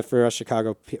Park for us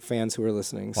Chicago fans who are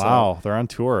listening. So. Wow, they're on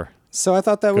tour. So I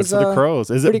thought that was for the Crows.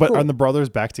 Is it? But cool. Are the brothers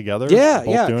back together? Yeah.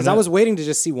 Because I was waiting to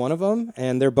just see one of them,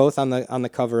 and they're both on the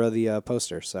cover of the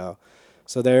poster.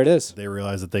 So there it is. They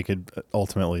realized that they could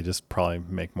ultimately just probably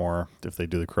make more if they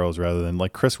do the Crows rather than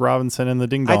like Chris Robinson and the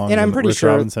Ding Dongs. And I'm pretty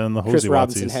sure Robinson and the Chris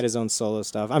Robinson had his own solo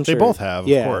stuff. They both have,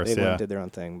 of course. They did their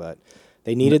own thing, but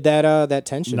they needed that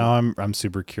tension. Now I'm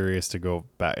super curious to go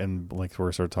back and like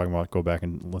we're sort of talking about go back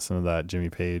and listen to that Jimmy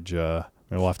Page.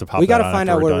 We'll have to pop. We got to find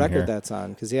out what record that's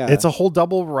on because it's a whole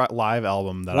double live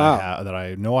album that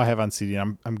I know I have on CD.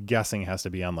 I'm guessing it has to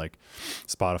be on like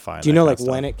Spotify. Do you know like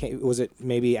when it came? Was it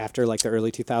maybe after like the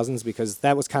early 2000s because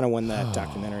that was kind of when that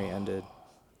documentary ended.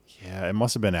 Yeah, it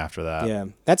must have been after that. Yeah,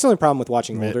 that's the only problem with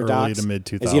watching older docs. Early to mid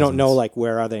 2000s. Is you don't know like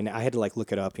where are they now. I had to like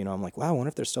look it up. I'm like, wow, I wonder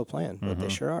if they're still playing, but they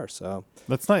sure are. So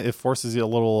that's nice. It forces you a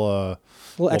little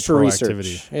extra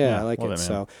research. Yeah, I like it.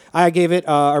 So I gave it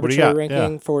arbitrary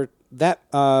ranking for that.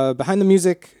 Behind the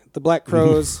Music, The Black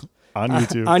Crowes on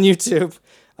YouTube. On YouTube,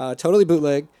 totally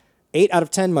bootleg. 8 out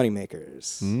of 10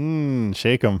 moneymakers.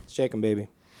 Shake 'em, baby.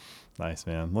 Nice,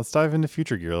 man. Let's dive into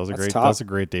Future Gear. That was a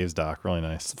great Dave's doc. Really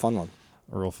nice. It's a fun one.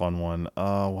 A real fun one.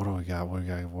 What do we got? We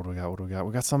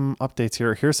got some updates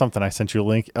here. Here's something I sent you a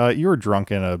link. You were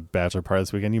drunk in a bachelor party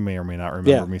this weekend. You may or may not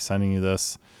remember me sending you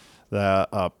this.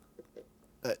 I'm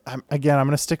gonna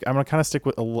kind of stick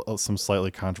with some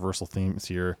slightly controversial themes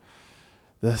here.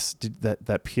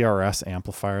 That PRS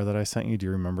amplifier that I sent you. Do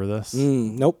you remember this?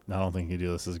 Nope. I don't think you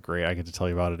do. This is great. I get to tell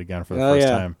you about it again for the first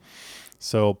time.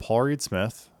 So Paul Reed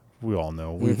Smith. We all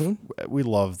know we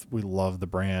love the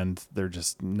brand. They're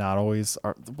just not always.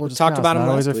 We talked about them.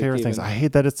 Not always our favorite things. I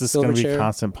hate that it's just going to be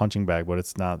constant punching bag, but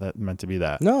it's not that meant to be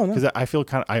that. No, because I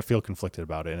feel conflicted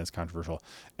about it, and it's controversial.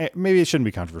 Maybe it shouldn't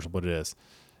be controversial, but it is.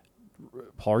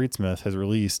 Paul Reed Smith has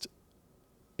released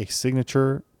a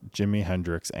signature Jimi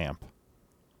Hendrix amp.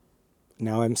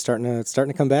 Now I'm starting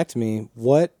to come back to me.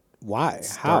 What? Why?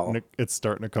 How? It's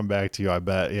starting to come back to you. I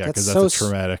bet. Yeah, because that's a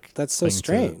traumatic. That's so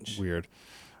strange. Weird.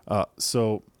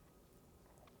 So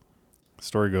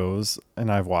story goes,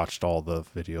 and I've watched all the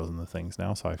videos and the things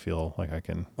now, so I feel like I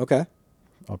can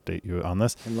update you on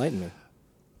this. Enlighten me.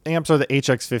 Amps are the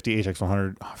HX50,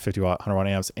 HX100, 50 watt, 100 watt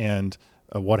amps, and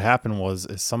what happened is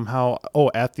somehow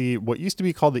at the what used to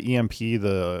be called the EMP,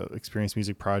 the Experience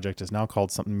Music Project, is now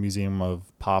called something Museum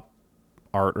of Pop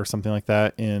Art or something like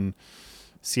that in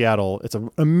Seattle. It's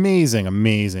an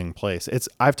amazing place.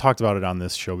 I've talked about it on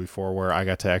this show before, where I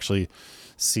got to actually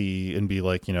see and be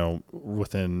like,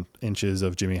 within inches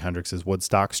of Jimi Hendrix's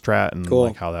Woodstock Strat, and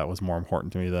like how that was more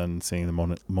important to me than seeing the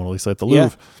Mona Lisa at the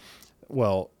Louvre.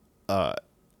 Well,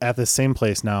 at the same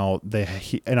place now,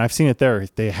 and I've seen it there,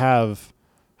 they have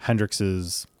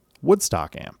Hendrix's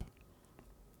Woodstock amp.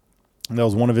 And that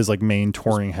was one of his like main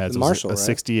touring heads. Marshall, a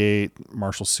 68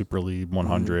 Marshall Super Lead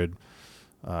 100.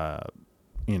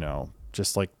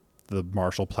 Just like the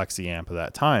Marshall Plexi amp of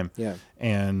that time. Yeah.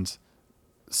 And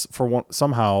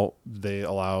somehow they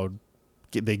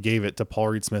gave it to Paul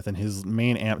Reed Smith and his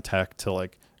main amp tech to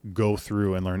like go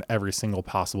through and learn every single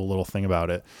possible little thing about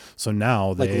it. So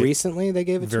now recently they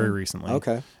gave it very to him? recently.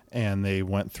 Okay. And they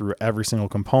went through every single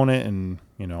component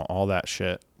and all that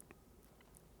shit.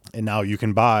 And now you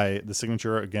can buy the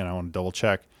signature. Again, I want to double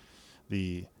check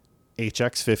the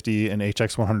HX50 and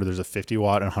HX100. There's a 50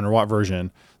 watt and 100 watt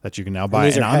version that you can now buy.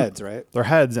 And these are heads, right? They're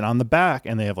heads, and on the back,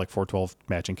 and they have like 412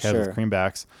 matching cabs with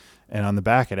creambacks. And on the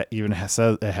back, it even has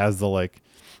the like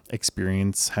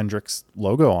Experience Hendrix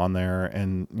logo on there,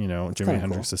 and Jimi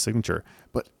Hendrix's signature.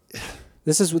 But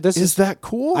is that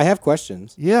cool? I have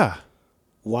questions. Yeah.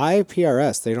 Why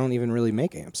PRS? They don't even really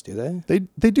make amps, do they?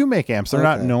 They do make amps. They're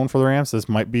not known for their amps. This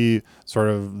might be sort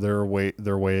of their way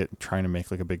at trying to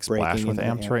make like a big splash with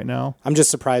amps right now. I'm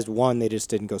just surprised they just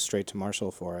didn't go straight to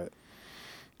Marshall for it.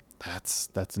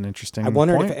 That's an interesting. I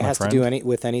wonder if it has to do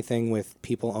with anything with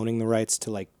people owning the rights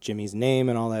to like Jimmy's name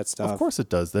and all that stuff. Of course it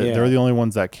does. They're the only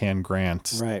ones that can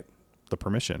grant right the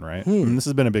permission, right? I mean, this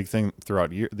has been a big thing throughout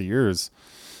the years.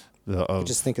 I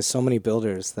just think of so many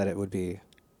builders that it would be.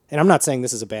 And I'm not saying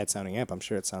this is a bad sounding amp. I'm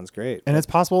sure it sounds great. And it's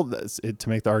possible to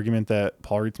make the argument that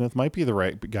Paul Reed Smith might be the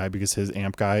right guy because his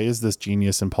amp guy is this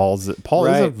genius, and Paul is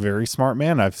a very smart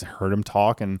man. I've heard him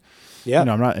talk, and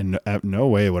I'm not in no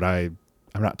way would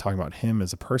I'm not talking about him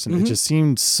as a person. It just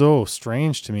seemed so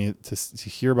strange to me to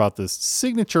hear about this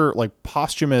signature, like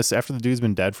posthumous, after the dude's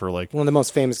been dead for like one of the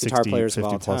most famous 60, guitar players 50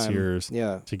 of all plus time. Years.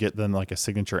 Yeah. To get then like a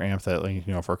signature amp that like,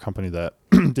 for a company that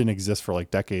didn't exist for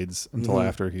like decades until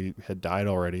after he had died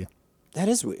already. That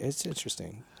is, it's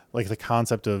interesting. Like the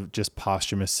concept of just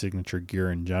posthumous signature gear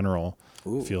in general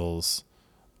feels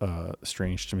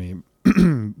strange to me.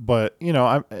 But do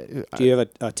you have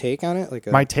a take on it?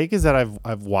 My take is that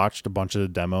I've watched a bunch of the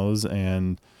demos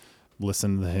and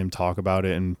listened to him talk about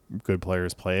it, and good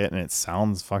players play it, and it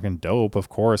sounds fucking dope, of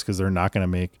course, because they're not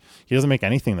going to he doesn't make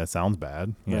anything that sounds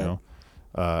bad, you know.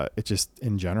 It just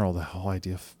in general, the whole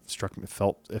idea struck me.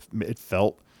 It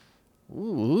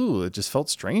just felt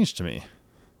strange to me.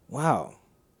 Wow.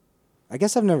 I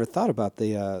guess I've never thought about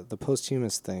the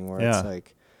posthumous thing where it's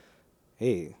like,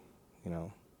 hey,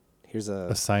 here's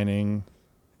a signing.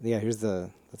 Yeah, here's the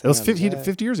thing. It was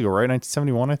 50 years ago, right?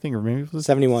 1971, I think, or maybe it was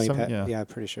 71. Yeah,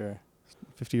 pretty sure.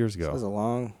 50 years ago. That was a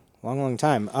long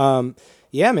time.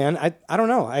 Yeah, man. I don't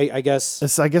know. I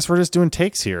guess. I guess we're just doing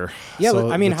takes here. Yeah,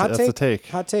 so I mean, hot take.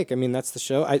 Hot take. I mean, that's the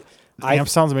show.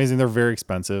 Amps sounds amazing. They're very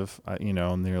expensive,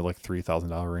 and they're like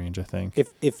 $3,000 range, I think.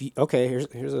 Okay,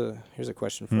 here's a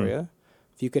question for you.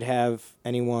 If you could have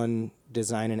anyone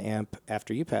design an amp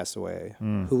after you pass away,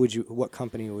 what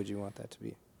company would you want that to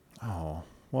be? Oh,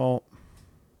 well,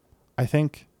 I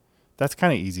think that's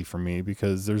kind of easy for me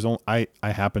because I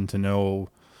happen to know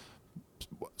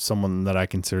someone that I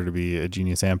consider to be a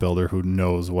genius amp builder who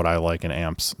knows what I like in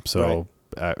amps. So,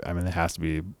 right. I mean, it has to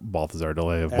be Balthazar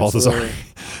Delay of Balthazar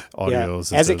Audio.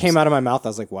 Yeah. As it came out of my mouth, I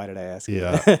was like, why did I ask you?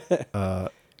 Yeah.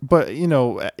 But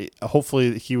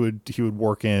hopefully he would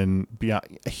work in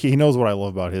beyond. He knows what I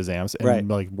love about his amps, and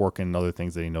like work in other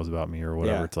things that he knows about me or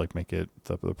whatever to like make it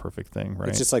the perfect thing. Right?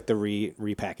 It's just like the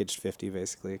repackaged 50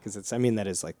 basically, because that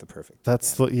is like the perfect.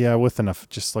 That's with enough.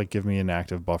 Just like give me an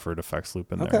active buffered effects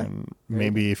loop in there, and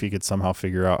maybe if he could somehow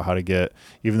figure out how to get,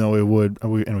 even though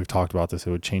and we've talked about this, it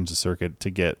would change the circuit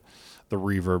to get the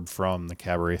reverb from the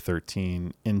Cabaret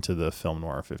 13 into the Film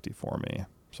Noir 50 for me,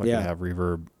 so I could have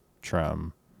reverb,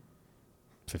 trem.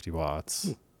 50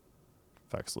 watts,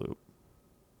 effects loop,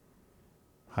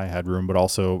 high headroom, but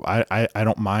also I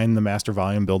don't mind the master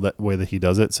volume build that way that he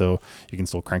does it, so you can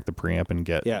still crank the preamp and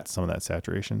get some of that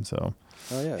saturation. So,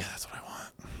 that's what I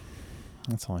want.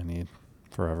 That's all I need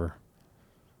forever.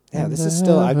 Yeah, this is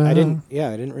still I didn't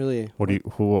really.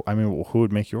 Who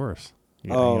would make yours?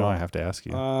 I have to ask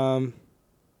you. I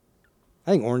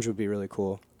think orange would be really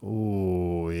cool.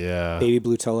 Ooh, yeah. Baby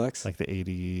blue Tolex. Like the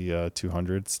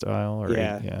 8200 style? Or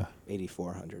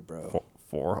 8400, bro.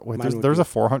 Wait, there's a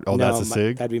 400? Oh, no, that's a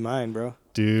SIG? That'd be mine, bro.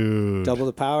 Dude. Double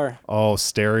the power. Oh,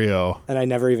 stereo. And I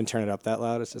never even turn it up that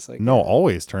loud. It's just like... No,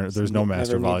 always turn it. There's no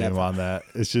master volume on that.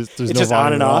 It's just... There's no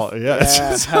on and volume off. Yeah, it's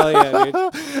just, hell yeah, dude.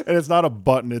 And it's not a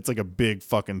button. It's like a big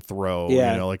fucking throw.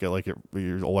 Yeah. You're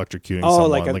electrocuting someone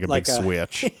like a big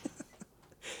switch.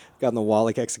 Got on the wall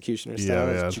like Executioner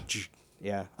style.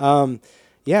 Yeah.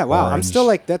 Yeah. Wow. Orange. I'm still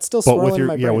like that's still swirling in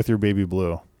my brain. Yeah, with your baby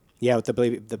blue. Yeah, with the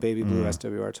baby blue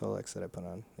SWR Tolex that I put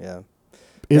on. Yeah.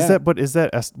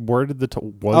 Where did the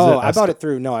I bought it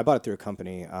through a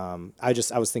company. I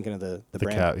was thinking of the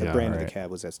brand. Cab, the brand of the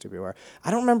cab was SWR. I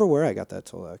don't remember where I got that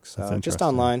Tolex. Just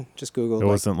online. Just Googled. It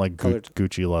wasn't like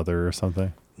Gucci leather or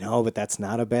something. No, but that's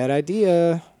not a bad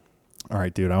idea. All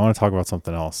right, dude. I want to talk about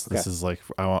something else. Okay. This is like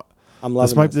I'm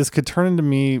loving this. This could turn into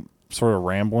me sort of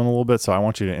rambling a little bit, so I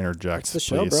want you to interject. It's the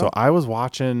show, bro. So I was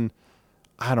watching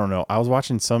some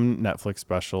Netflix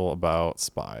special about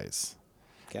spies.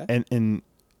 Okay. And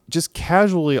just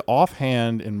casually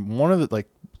offhand in one of the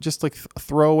a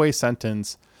throwaway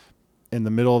sentence in the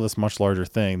middle of this much larger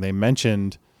thing, they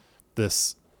mentioned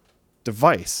this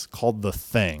device called The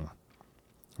Thing,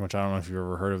 which I don't know if you've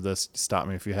ever heard of this. Stop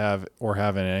me if you have or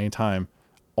haven't at any time.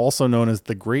 Also known as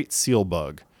the Great Seal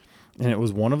Bug. And it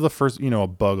was one of the first, a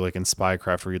bug like in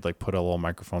Spycraft where you'd like put a little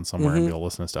microphone somewhere and be able to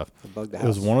listen to stuff. It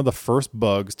was one of the first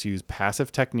bugs to use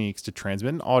passive techniques to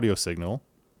transmit an audio signal,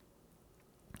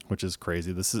 which is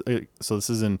crazy. This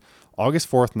is in August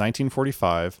 4th,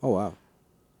 1945. Oh, wow.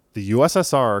 The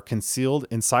USSR concealed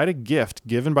inside a gift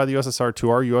given by the USSR to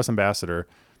our U.S. ambassador.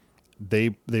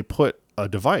 They put a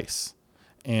device,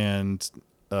 and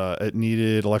it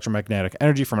needed electromagnetic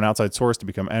energy from an outside source to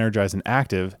become energized and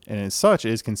active, and as such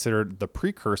is considered the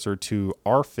precursor to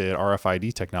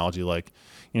RFID technology. Like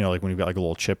when you've got like a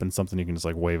little chip in something, you can just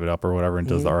like wave it up or whatever and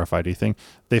does the RFID thing.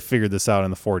 They figured this out in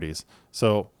the 40s.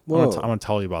 So I'm going to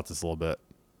tell you about this a little bit.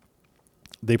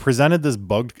 They presented this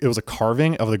bug. It was a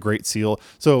carving of the Great Seal.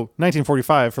 So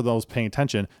 1945, for those paying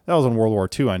attention, that was when World War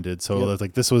II ended. So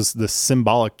this was the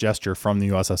symbolic gesture from the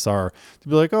USSR to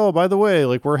be like, oh, by the way,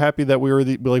 like we're happy that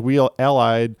we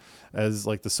allied as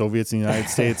like the Soviets and the United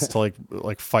States to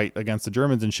like fight against the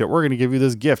Germans and shit. We're going to give you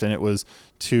this gift. And it was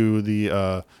to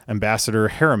the Ambassador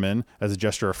Harriman as a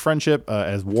gesture of friendship,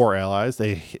 as war allies.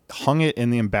 They hung it in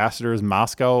the ambassador's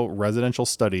Moscow residential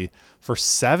study for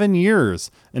 7 years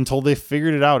until they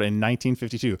figured it out in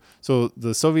 1952. So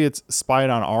the Soviets spied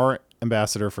on our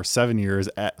ambassador for 7 years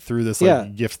through this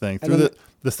gift thing, through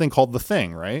this thing called The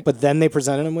Thing, right? But then they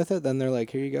presented him with it. Then they're like,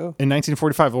 "Here you go." In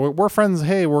 1945, we're friends.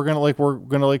 Hey, we're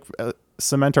gonna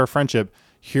cement our friendship.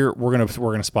 Here, we're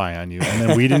gonna spy on you. And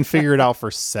then we didn't figure it out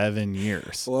for 7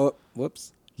 years. Well,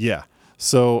 whoops. Yeah.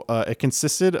 So it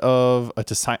consisted of a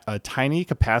tiny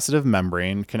capacitive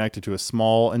membrane connected to a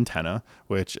small antenna,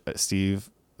 which Steve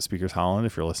Speakers Holland,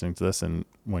 if you're listening to this, and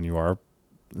when you are,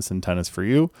 this antenna's for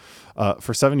you.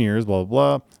 For 7 years, blah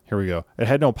blah blah. Here we go. It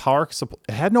had no power.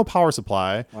 It had no power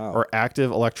supply or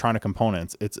active electronic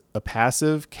components. It's a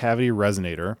passive cavity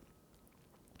resonator.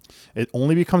 It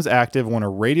only becomes active when a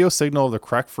radio signal of the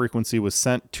correct frequency was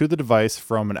sent to the device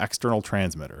from an external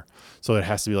transmitter. So it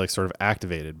has to be like sort of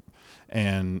activated.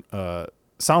 And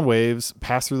sound waves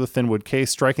pass through the thin wood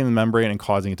case, striking the membrane and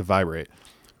causing it to vibrate.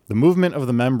 The movement of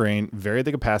the membrane varied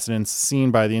the capacitance seen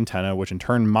by the antenna, which in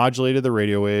turn modulated the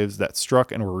radio waves that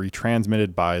struck and were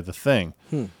retransmitted by the thing.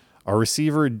 A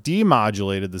receiver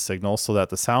demodulated the signal so that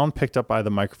the sound picked up by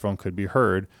the microphone could be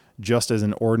heard, just as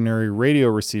an ordinary radio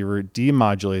receiver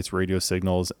demodulates radio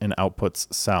signals and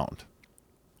outputs sound.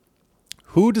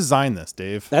 Who designed this,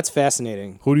 Dave? That's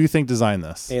fascinating. Who do you think designed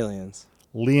this? Aliens.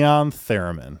 Leon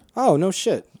Theremin. Oh, no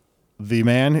shit. The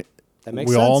man that makes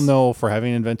we sense. all know for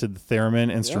having invented the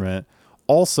theremin instrument. Yep.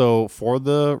 Also, for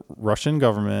the Russian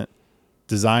government,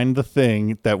 designed the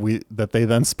thing that they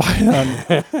then spied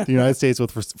on the United States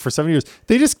with for 7 years.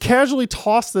 They just casually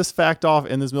tossed this fact off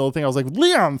in this middle of the thing. I was like,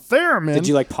 Leon Theremin. Did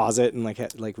you like pause it and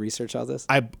like research all this?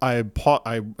 I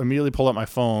immediately pulled up my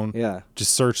phone. Yeah.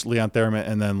 Just searched Leon Theremin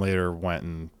and then later went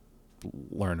and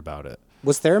learned about it.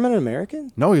 Was Theremin an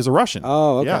American? No, he was a Russian.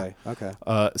 Oh, okay. Yeah.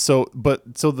 Okay. So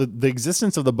the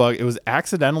existence of the bug, it was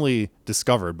accidentally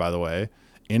discovered, by the way,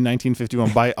 in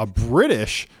 1951 by a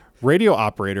British radio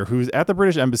operator who's at the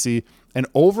British Embassy and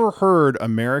overheard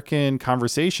American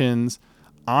conversations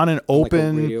on an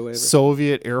open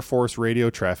Soviet Air Force radio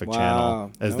traffic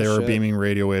channel as they were beaming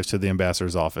radio waves to the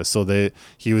ambassador's office. So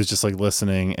he was just like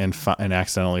listening and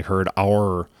accidentally heard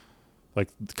our like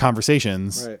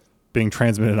conversations being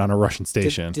transmitted on a Russian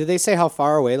station. Did they say how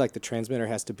far away like the transmitter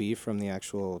has to be from the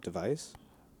actual device?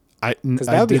 Because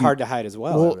that would be hard to hide as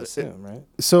well, I would assume, right?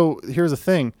 So here's the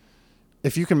thing.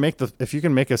 If you can make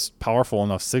a powerful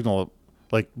enough signal,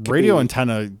 like radio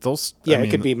antenna, those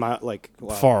it could be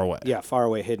far away. Yeah, far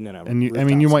away, hidden in a. And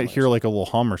you might hear like a little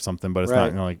hum or something, but it's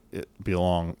not gonna be a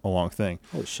long thing.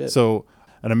 Holy shit! So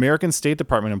an American State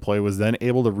Department employee was then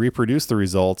able to reproduce the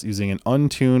results using an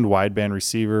untuned wideband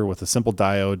receiver with a simple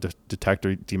diode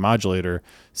detector demodulator,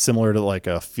 similar to like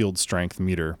a field strength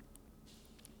meter.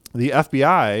 The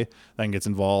FBI then gets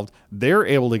involved. They're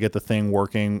able to get the thing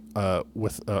working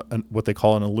with what they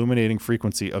call an illuminating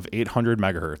frequency of 800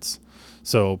 megahertz.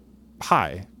 So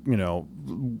high,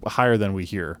 higher than we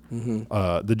hear.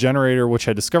 Mm-hmm. The generator, which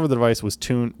had discovered the device, was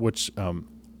tuned,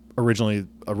 originally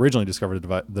discovered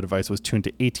the device was tuned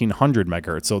to 1800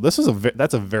 megahertz. So this is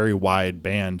that's a very wide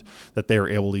band that they were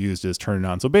able to use to just turn it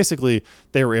on. So basically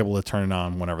they were able to turn it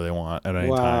on whenever they want at any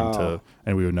time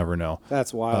and we would never know.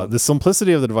 That's wild. The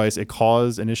simplicity of the device, it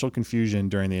caused initial confusion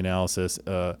during the analysis.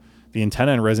 The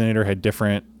antenna and resonator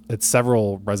had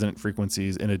several resonant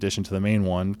frequencies in addition to the main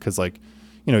one. Cause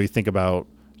you think about,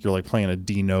 you're like playing a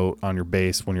D note on your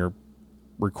bass when you're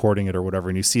recording it or whatever,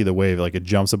 and you see the wave, like it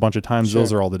jumps a bunch of times. Sure.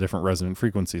 Those are all the different resonant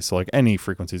frequencies. So like any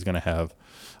frequency is going to have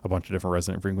a bunch of different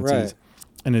resonant frequencies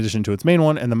in addition to its main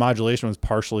one. And the modulation was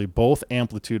partially both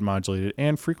amplitude modulated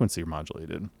and frequency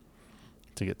modulated,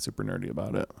 to get super nerdy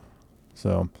about it.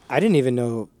 So I didn't even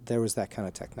know there was that kind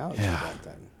of technology back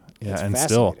then. Yeah. And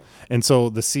still, and so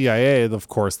the CIA, of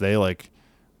course, they like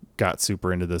got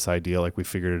super into this idea. Like we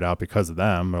figured it out because of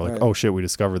them. They're like, oh shit, we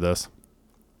discovered this.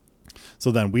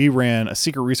 So then we ran a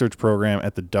secret research program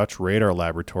at the Dutch Radar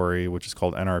Laboratory, which is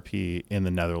called NRP, in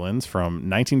the Netherlands from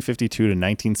 1952 to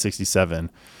 1967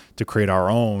 to create our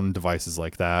own devices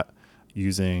like that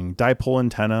using dipole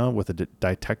antenna with a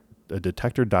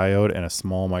detector diode and a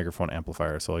small microphone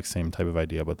amplifier. So like same type of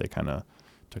idea, but they kind of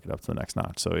took it up to the next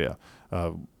notch. So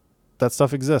yeah, that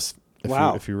stuff exists.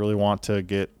 If you really want to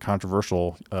get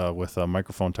controversial with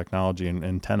microphone technology and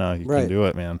antenna, you can do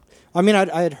it, man. I mean,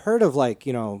 I had heard of like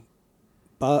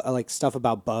stuff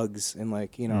about bugs and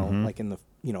like in the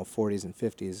 40s and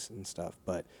 50s and stuff,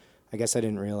 but I guess I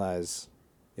didn't realize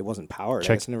it wasn't powered.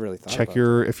 I never really thought about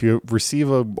it. If you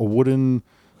receive a wooden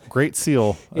Great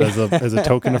Seal as a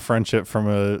token of friendship from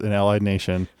an allied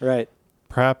nation, right?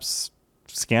 Perhaps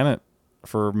scan it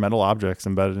for metal objects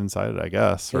embedded inside it, I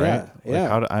guess, right?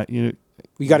 Yeah. You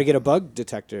got to get a bug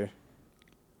detector.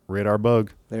 Radar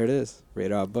bug. There it is.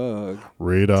 Radar bug.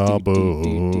 Radar bug.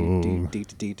 Man.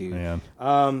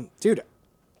 Dude,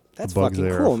 that's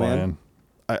fucking cool, man.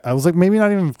 I was like, maybe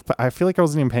not even, I feel like I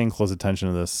wasn't even paying close attention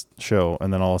to this show.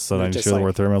 And then all of a sudden I just hear the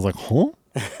word therm. I was like, huh?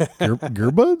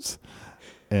 Gearbuds?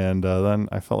 And then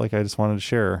I felt like I just wanted to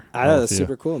share. That's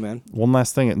super cool, man. One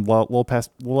last thing,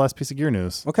 last piece of gear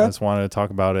news. Okay. I just wanted to talk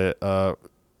about it.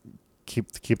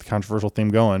 Keep the controversial theme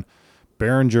going.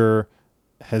 Behringer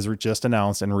has just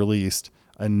announced and released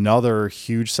another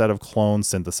huge set of clone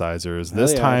synthesizers.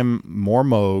 This time, more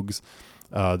Moogs.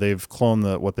 They've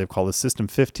cloned what they've called the System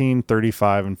 15,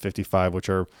 35, and 55, which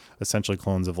are essentially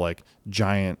clones of like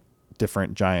giant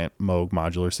different giant Moog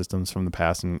modular systems from the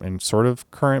past and sort of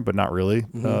current, but not really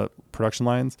production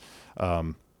lines.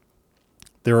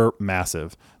 They're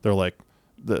massive. They're like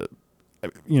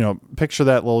picture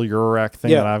that little Eurorack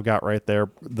thing that I've got right there.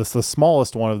 The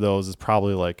smallest one of those is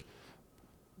probably like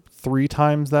 3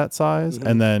 times that size.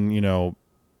 And then,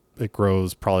 it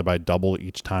grows probably by double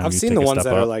each time. I've seen the ones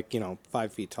that are like,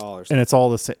 5 feet tall or something. And it's all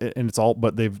the same, and it's all,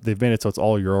 but they've made it so it's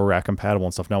all Eurorack compatible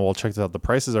and stuff. Now, we'll check this out. The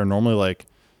prices are normally like,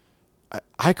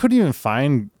 I couldn't even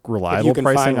find reliable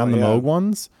pricing on the Moog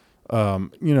ones.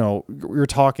 You're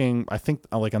talking, I think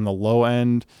like on the low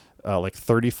end, like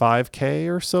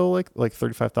 $35K or so, like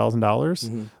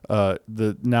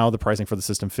 $35,000. Now the pricing for the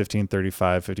system, 15,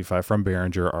 35, 55 from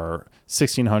Behringer are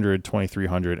 1,600,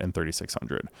 2,300, and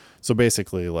 3,600. So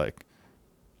basically like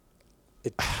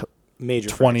major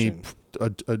 20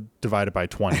 divided by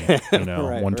 20, right,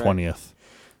 1/20th. Right.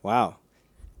 Wow.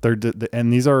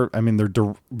 And these are,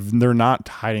 they're not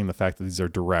hiding the fact that these are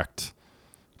direct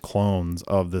clones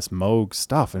of this Moog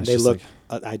stuff, and they look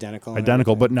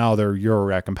identical, but now they're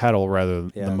Eurorack compatible rather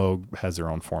the Moog has their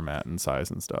own format and size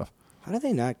and stuff. How do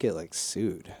they not get like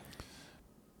sued?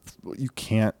 You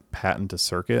can't patent a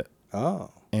circuit.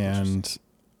 And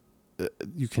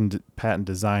you can patent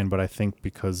design, but I think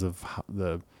because of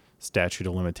the statute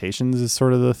of limitations is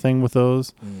sort of the thing with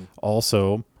those.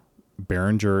 Also,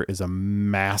 Behringer is a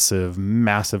massive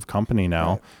company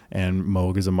now, and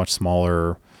Moog is a much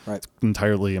smaller,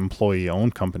 entirely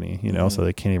employee-owned company, so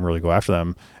they can't even really go after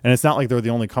them. And it's not like they're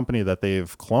the only company that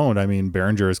they've cloned. I mean,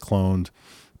 Behringer has cloned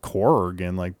Korg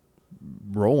and like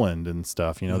Roland and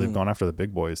stuff. They've gone after the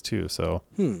big boys too. So,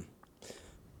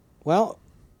 well,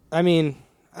 I mean,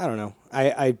 I don't know.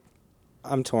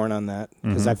 I'm torn on that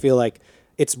because I feel like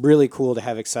it's really cool to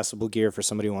have accessible gear for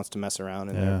somebody who wants to mess around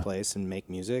in their place and make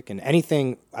music. And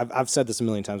anything, I've said this a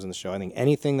million times on the show, I think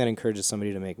anything that encourages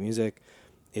somebody to make music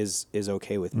is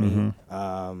okay with me.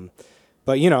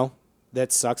 But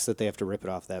that sucks that they have to rip it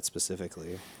off that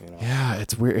specifically. Yeah,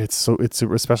 it's weird. It's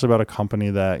especially about a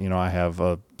company that I have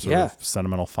a sort of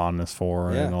sentimental fondness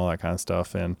for and all that kind of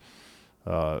stuff, and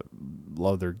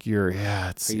love their gear. Yeah,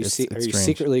 Are you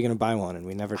secretly going to buy one? And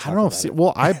we never. I don't know.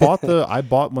 Well, I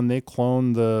bought when they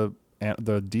cloned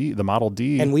the Model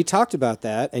D, and we talked about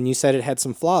that, and you said it had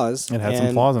some flaws. It had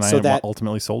some flaws, and so I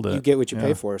ultimately sold it. You get what you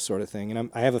pay for, sort of thing.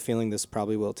 And I have a feeling this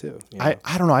probably will too. I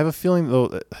don't know. I have a feeling though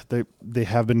that they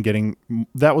have been getting.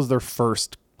 That was their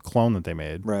first clone that they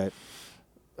made, right?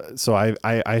 So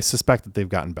I suspect that they've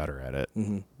gotten better at it.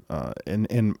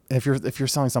 And if you're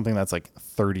selling something that's like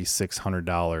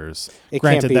 $3,600,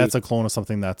 granted that's a clone of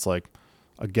something that's like,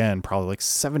 again, probably like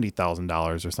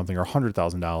 $70,000 or something, or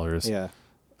 $100,000. Yeah.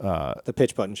 The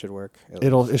pitch button should work.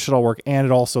 It should all work,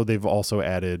 and they've also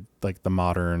added like the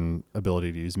modern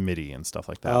ability to use MIDI and stuff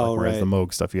like that. Whereas the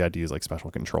Moog stuff you had to use like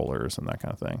special controllers and that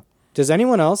kind of thing. Does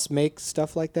anyone else make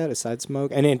stuff like that aside from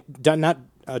Moog? And not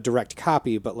a direct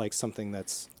copy, but like something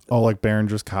that's like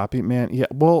Behringer's copy, man. Yeah,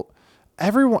 well,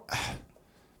 everyone.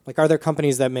 Like, are there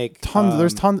companies that make tons?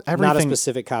 There's tons. Everything. Not a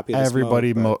specific copy. Of this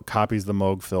everybody Moog, copies the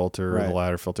Moog filter, or the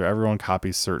ladder filter. Everyone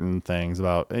copies certain things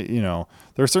about. There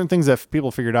are certain things that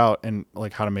people figured out and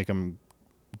like how to make them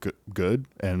good,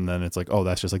 and then it's like, oh,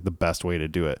 that's just like the best way to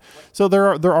do it. So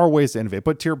there are ways to innovate.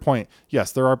 But to your point,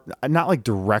 yes, there are not like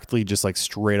directly just like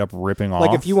straight up ripping off.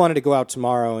 Like if you wanted to go out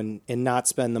tomorrow and not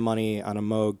spend the money on a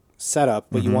Moog setup,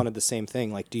 but you wanted the same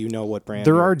thing, like, do you know what brand?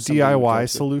 There are DIY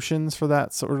solutions for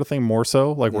that sort of thing, more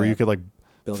so like where you could like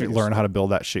learn how to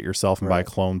build that shit yourself and buy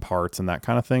clone parts and that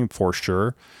kind of thing, for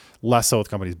sure. Less so with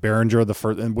companies. Behringer, the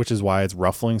first, and which is why it's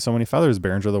ruffling so many feathers.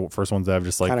 Behringer, the first ones that have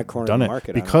just like done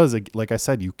it because, like I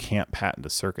said, you can't patent a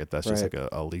circuit. That's just like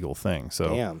a legal thing.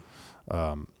 So,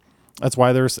 that's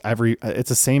why there's it's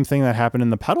the same thing that happened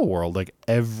in the pedal world. Like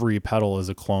every pedal is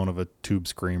a clone of a Tube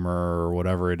Screamer or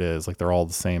whatever it is. Like they're all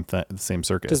the same the same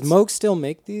circuit. Does Moog still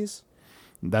make these?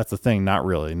 That's the thing. Not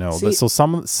really. No. See, so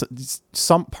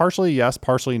some partially yes,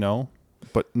 partially no,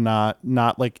 but not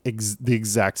like the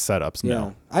exact setups.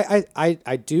 No.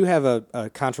 I do have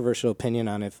a controversial opinion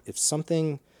on if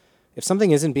something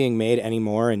isn't being made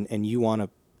anymore and you want to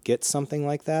get something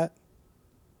like that.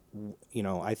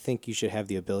 I think you should have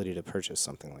the ability to purchase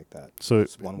something like that. So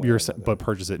but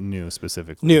purchase it new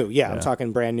specifically. New, yeah. I'm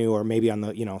talking brand new, or maybe on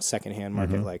the secondhand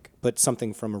market, but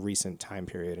something from a recent time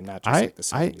period, and not just like the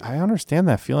 70s. I understand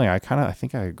that feeling. I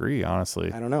think I agree,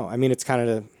 honestly. I don't know. I mean, it's kind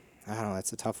of I don't know.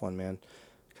 It's a tough one, man.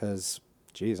 Because,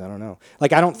 geez, I don't know.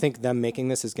 Like, I don't think them making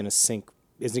this isn't going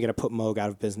to put Moog out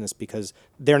of business because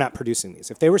they're not producing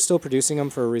these. If they were still producing them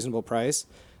for a reasonable price,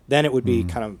 then it would be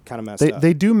kind of messed up.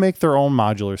 They do make their own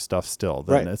modular stuff still,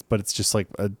 right? But it's just like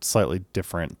a slightly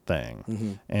different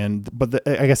thing.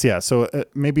 I guess so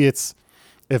maybe it's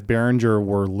if Behringer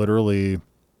were literally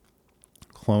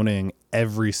cloning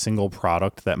every single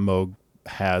product that Moog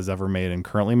has ever made and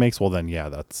currently makes, well then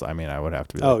I would have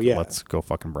to be let's go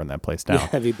fucking burn that place down.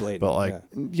 Heavy blade. But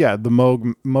the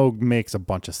Moog makes a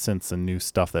bunch of synths and new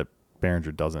stuff that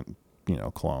Behringer doesn't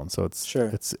clone. So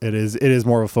it is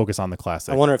more of a focus on the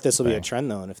classic. I wonder if this will be a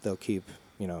trend though, and if they'll keep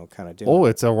kind of doing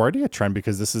it's already a trend,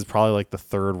 because this is probably like the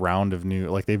third round of new,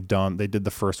 like they did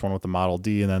the first one with the Model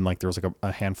D, and then like there was like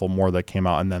a handful more that came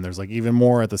out, and then there's like even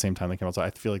more at the same time that came out. So I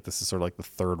feel like this is sort of like the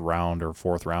third round or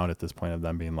fourth round at this point of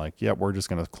them being like, we're just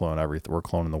going to clone everything. We're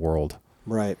cloning the world.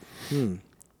 Right.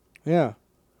 Yeah.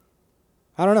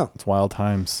 I don't know. It's wild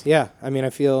times. Yeah. I mean, I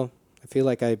feel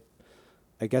like I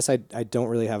guess I don't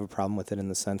really have a problem with it, in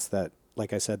the sense that,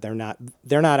 like I said, they're not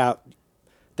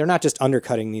just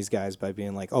undercutting these guys by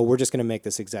being like, oh, we're just going to make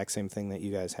this exact same thing that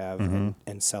you guys have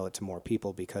and sell it to more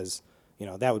people, because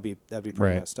that would be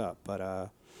pretty messed up.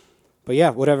 But yeah,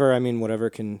 whatever. I mean,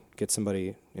 whatever can get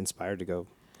somebody inspired to go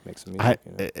make some music.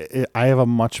 I have a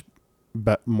much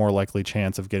more likely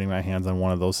chance of getting my hands on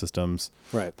one of those systems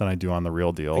than I do on the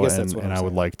real deal. I guess that's what I'm saying. I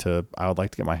would like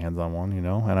to get my hands on one, and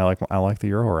I like the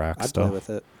Eurorack I'd stuff. play with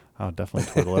it. I'll definitely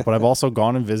twiddle it. But I've also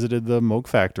gone and visited the Moog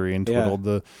factory and twiddled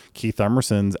the Keith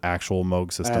Emerson's actual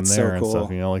Moog system there and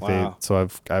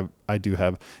stuff. I do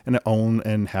have owned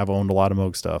a lot of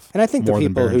Moog stuff. And I think the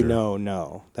people who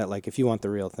know that, like, if you want the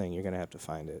real thing, you're gonna have to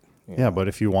find it. But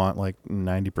if you want like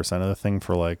 90% of the thing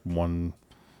for like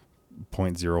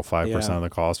 1.05% of the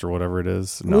cost or whatever it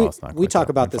is, it's not. We talk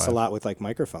about this a lot with like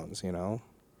microphones,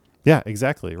 Yeah,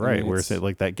 exactly. Right. Where it's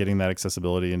like that, getting that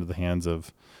accessibility into the hands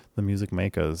of the music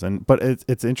makers. But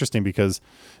it's interesting, because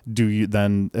do you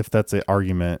then, if that's the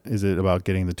argument, is it about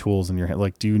getting the tools in your hand?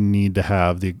 Like, do you need to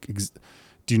have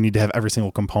every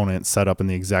single component set up in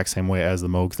the exact same way as the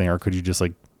Moog thing, or could you just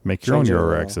like make your own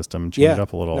Eurorack system and change it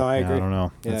up a little? No, I agree. I don't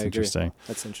know. Yeah, that's interesting.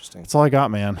 That's interesting. That's all I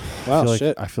got, man. Wow,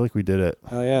 I feel like we did it.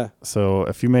 Oh yeah. So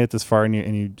if you made it this far and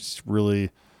you just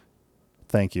really,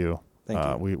 thank you.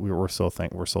 Thank you. We're so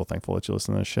thankful that you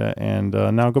listen to this shit. And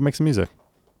now go make some music.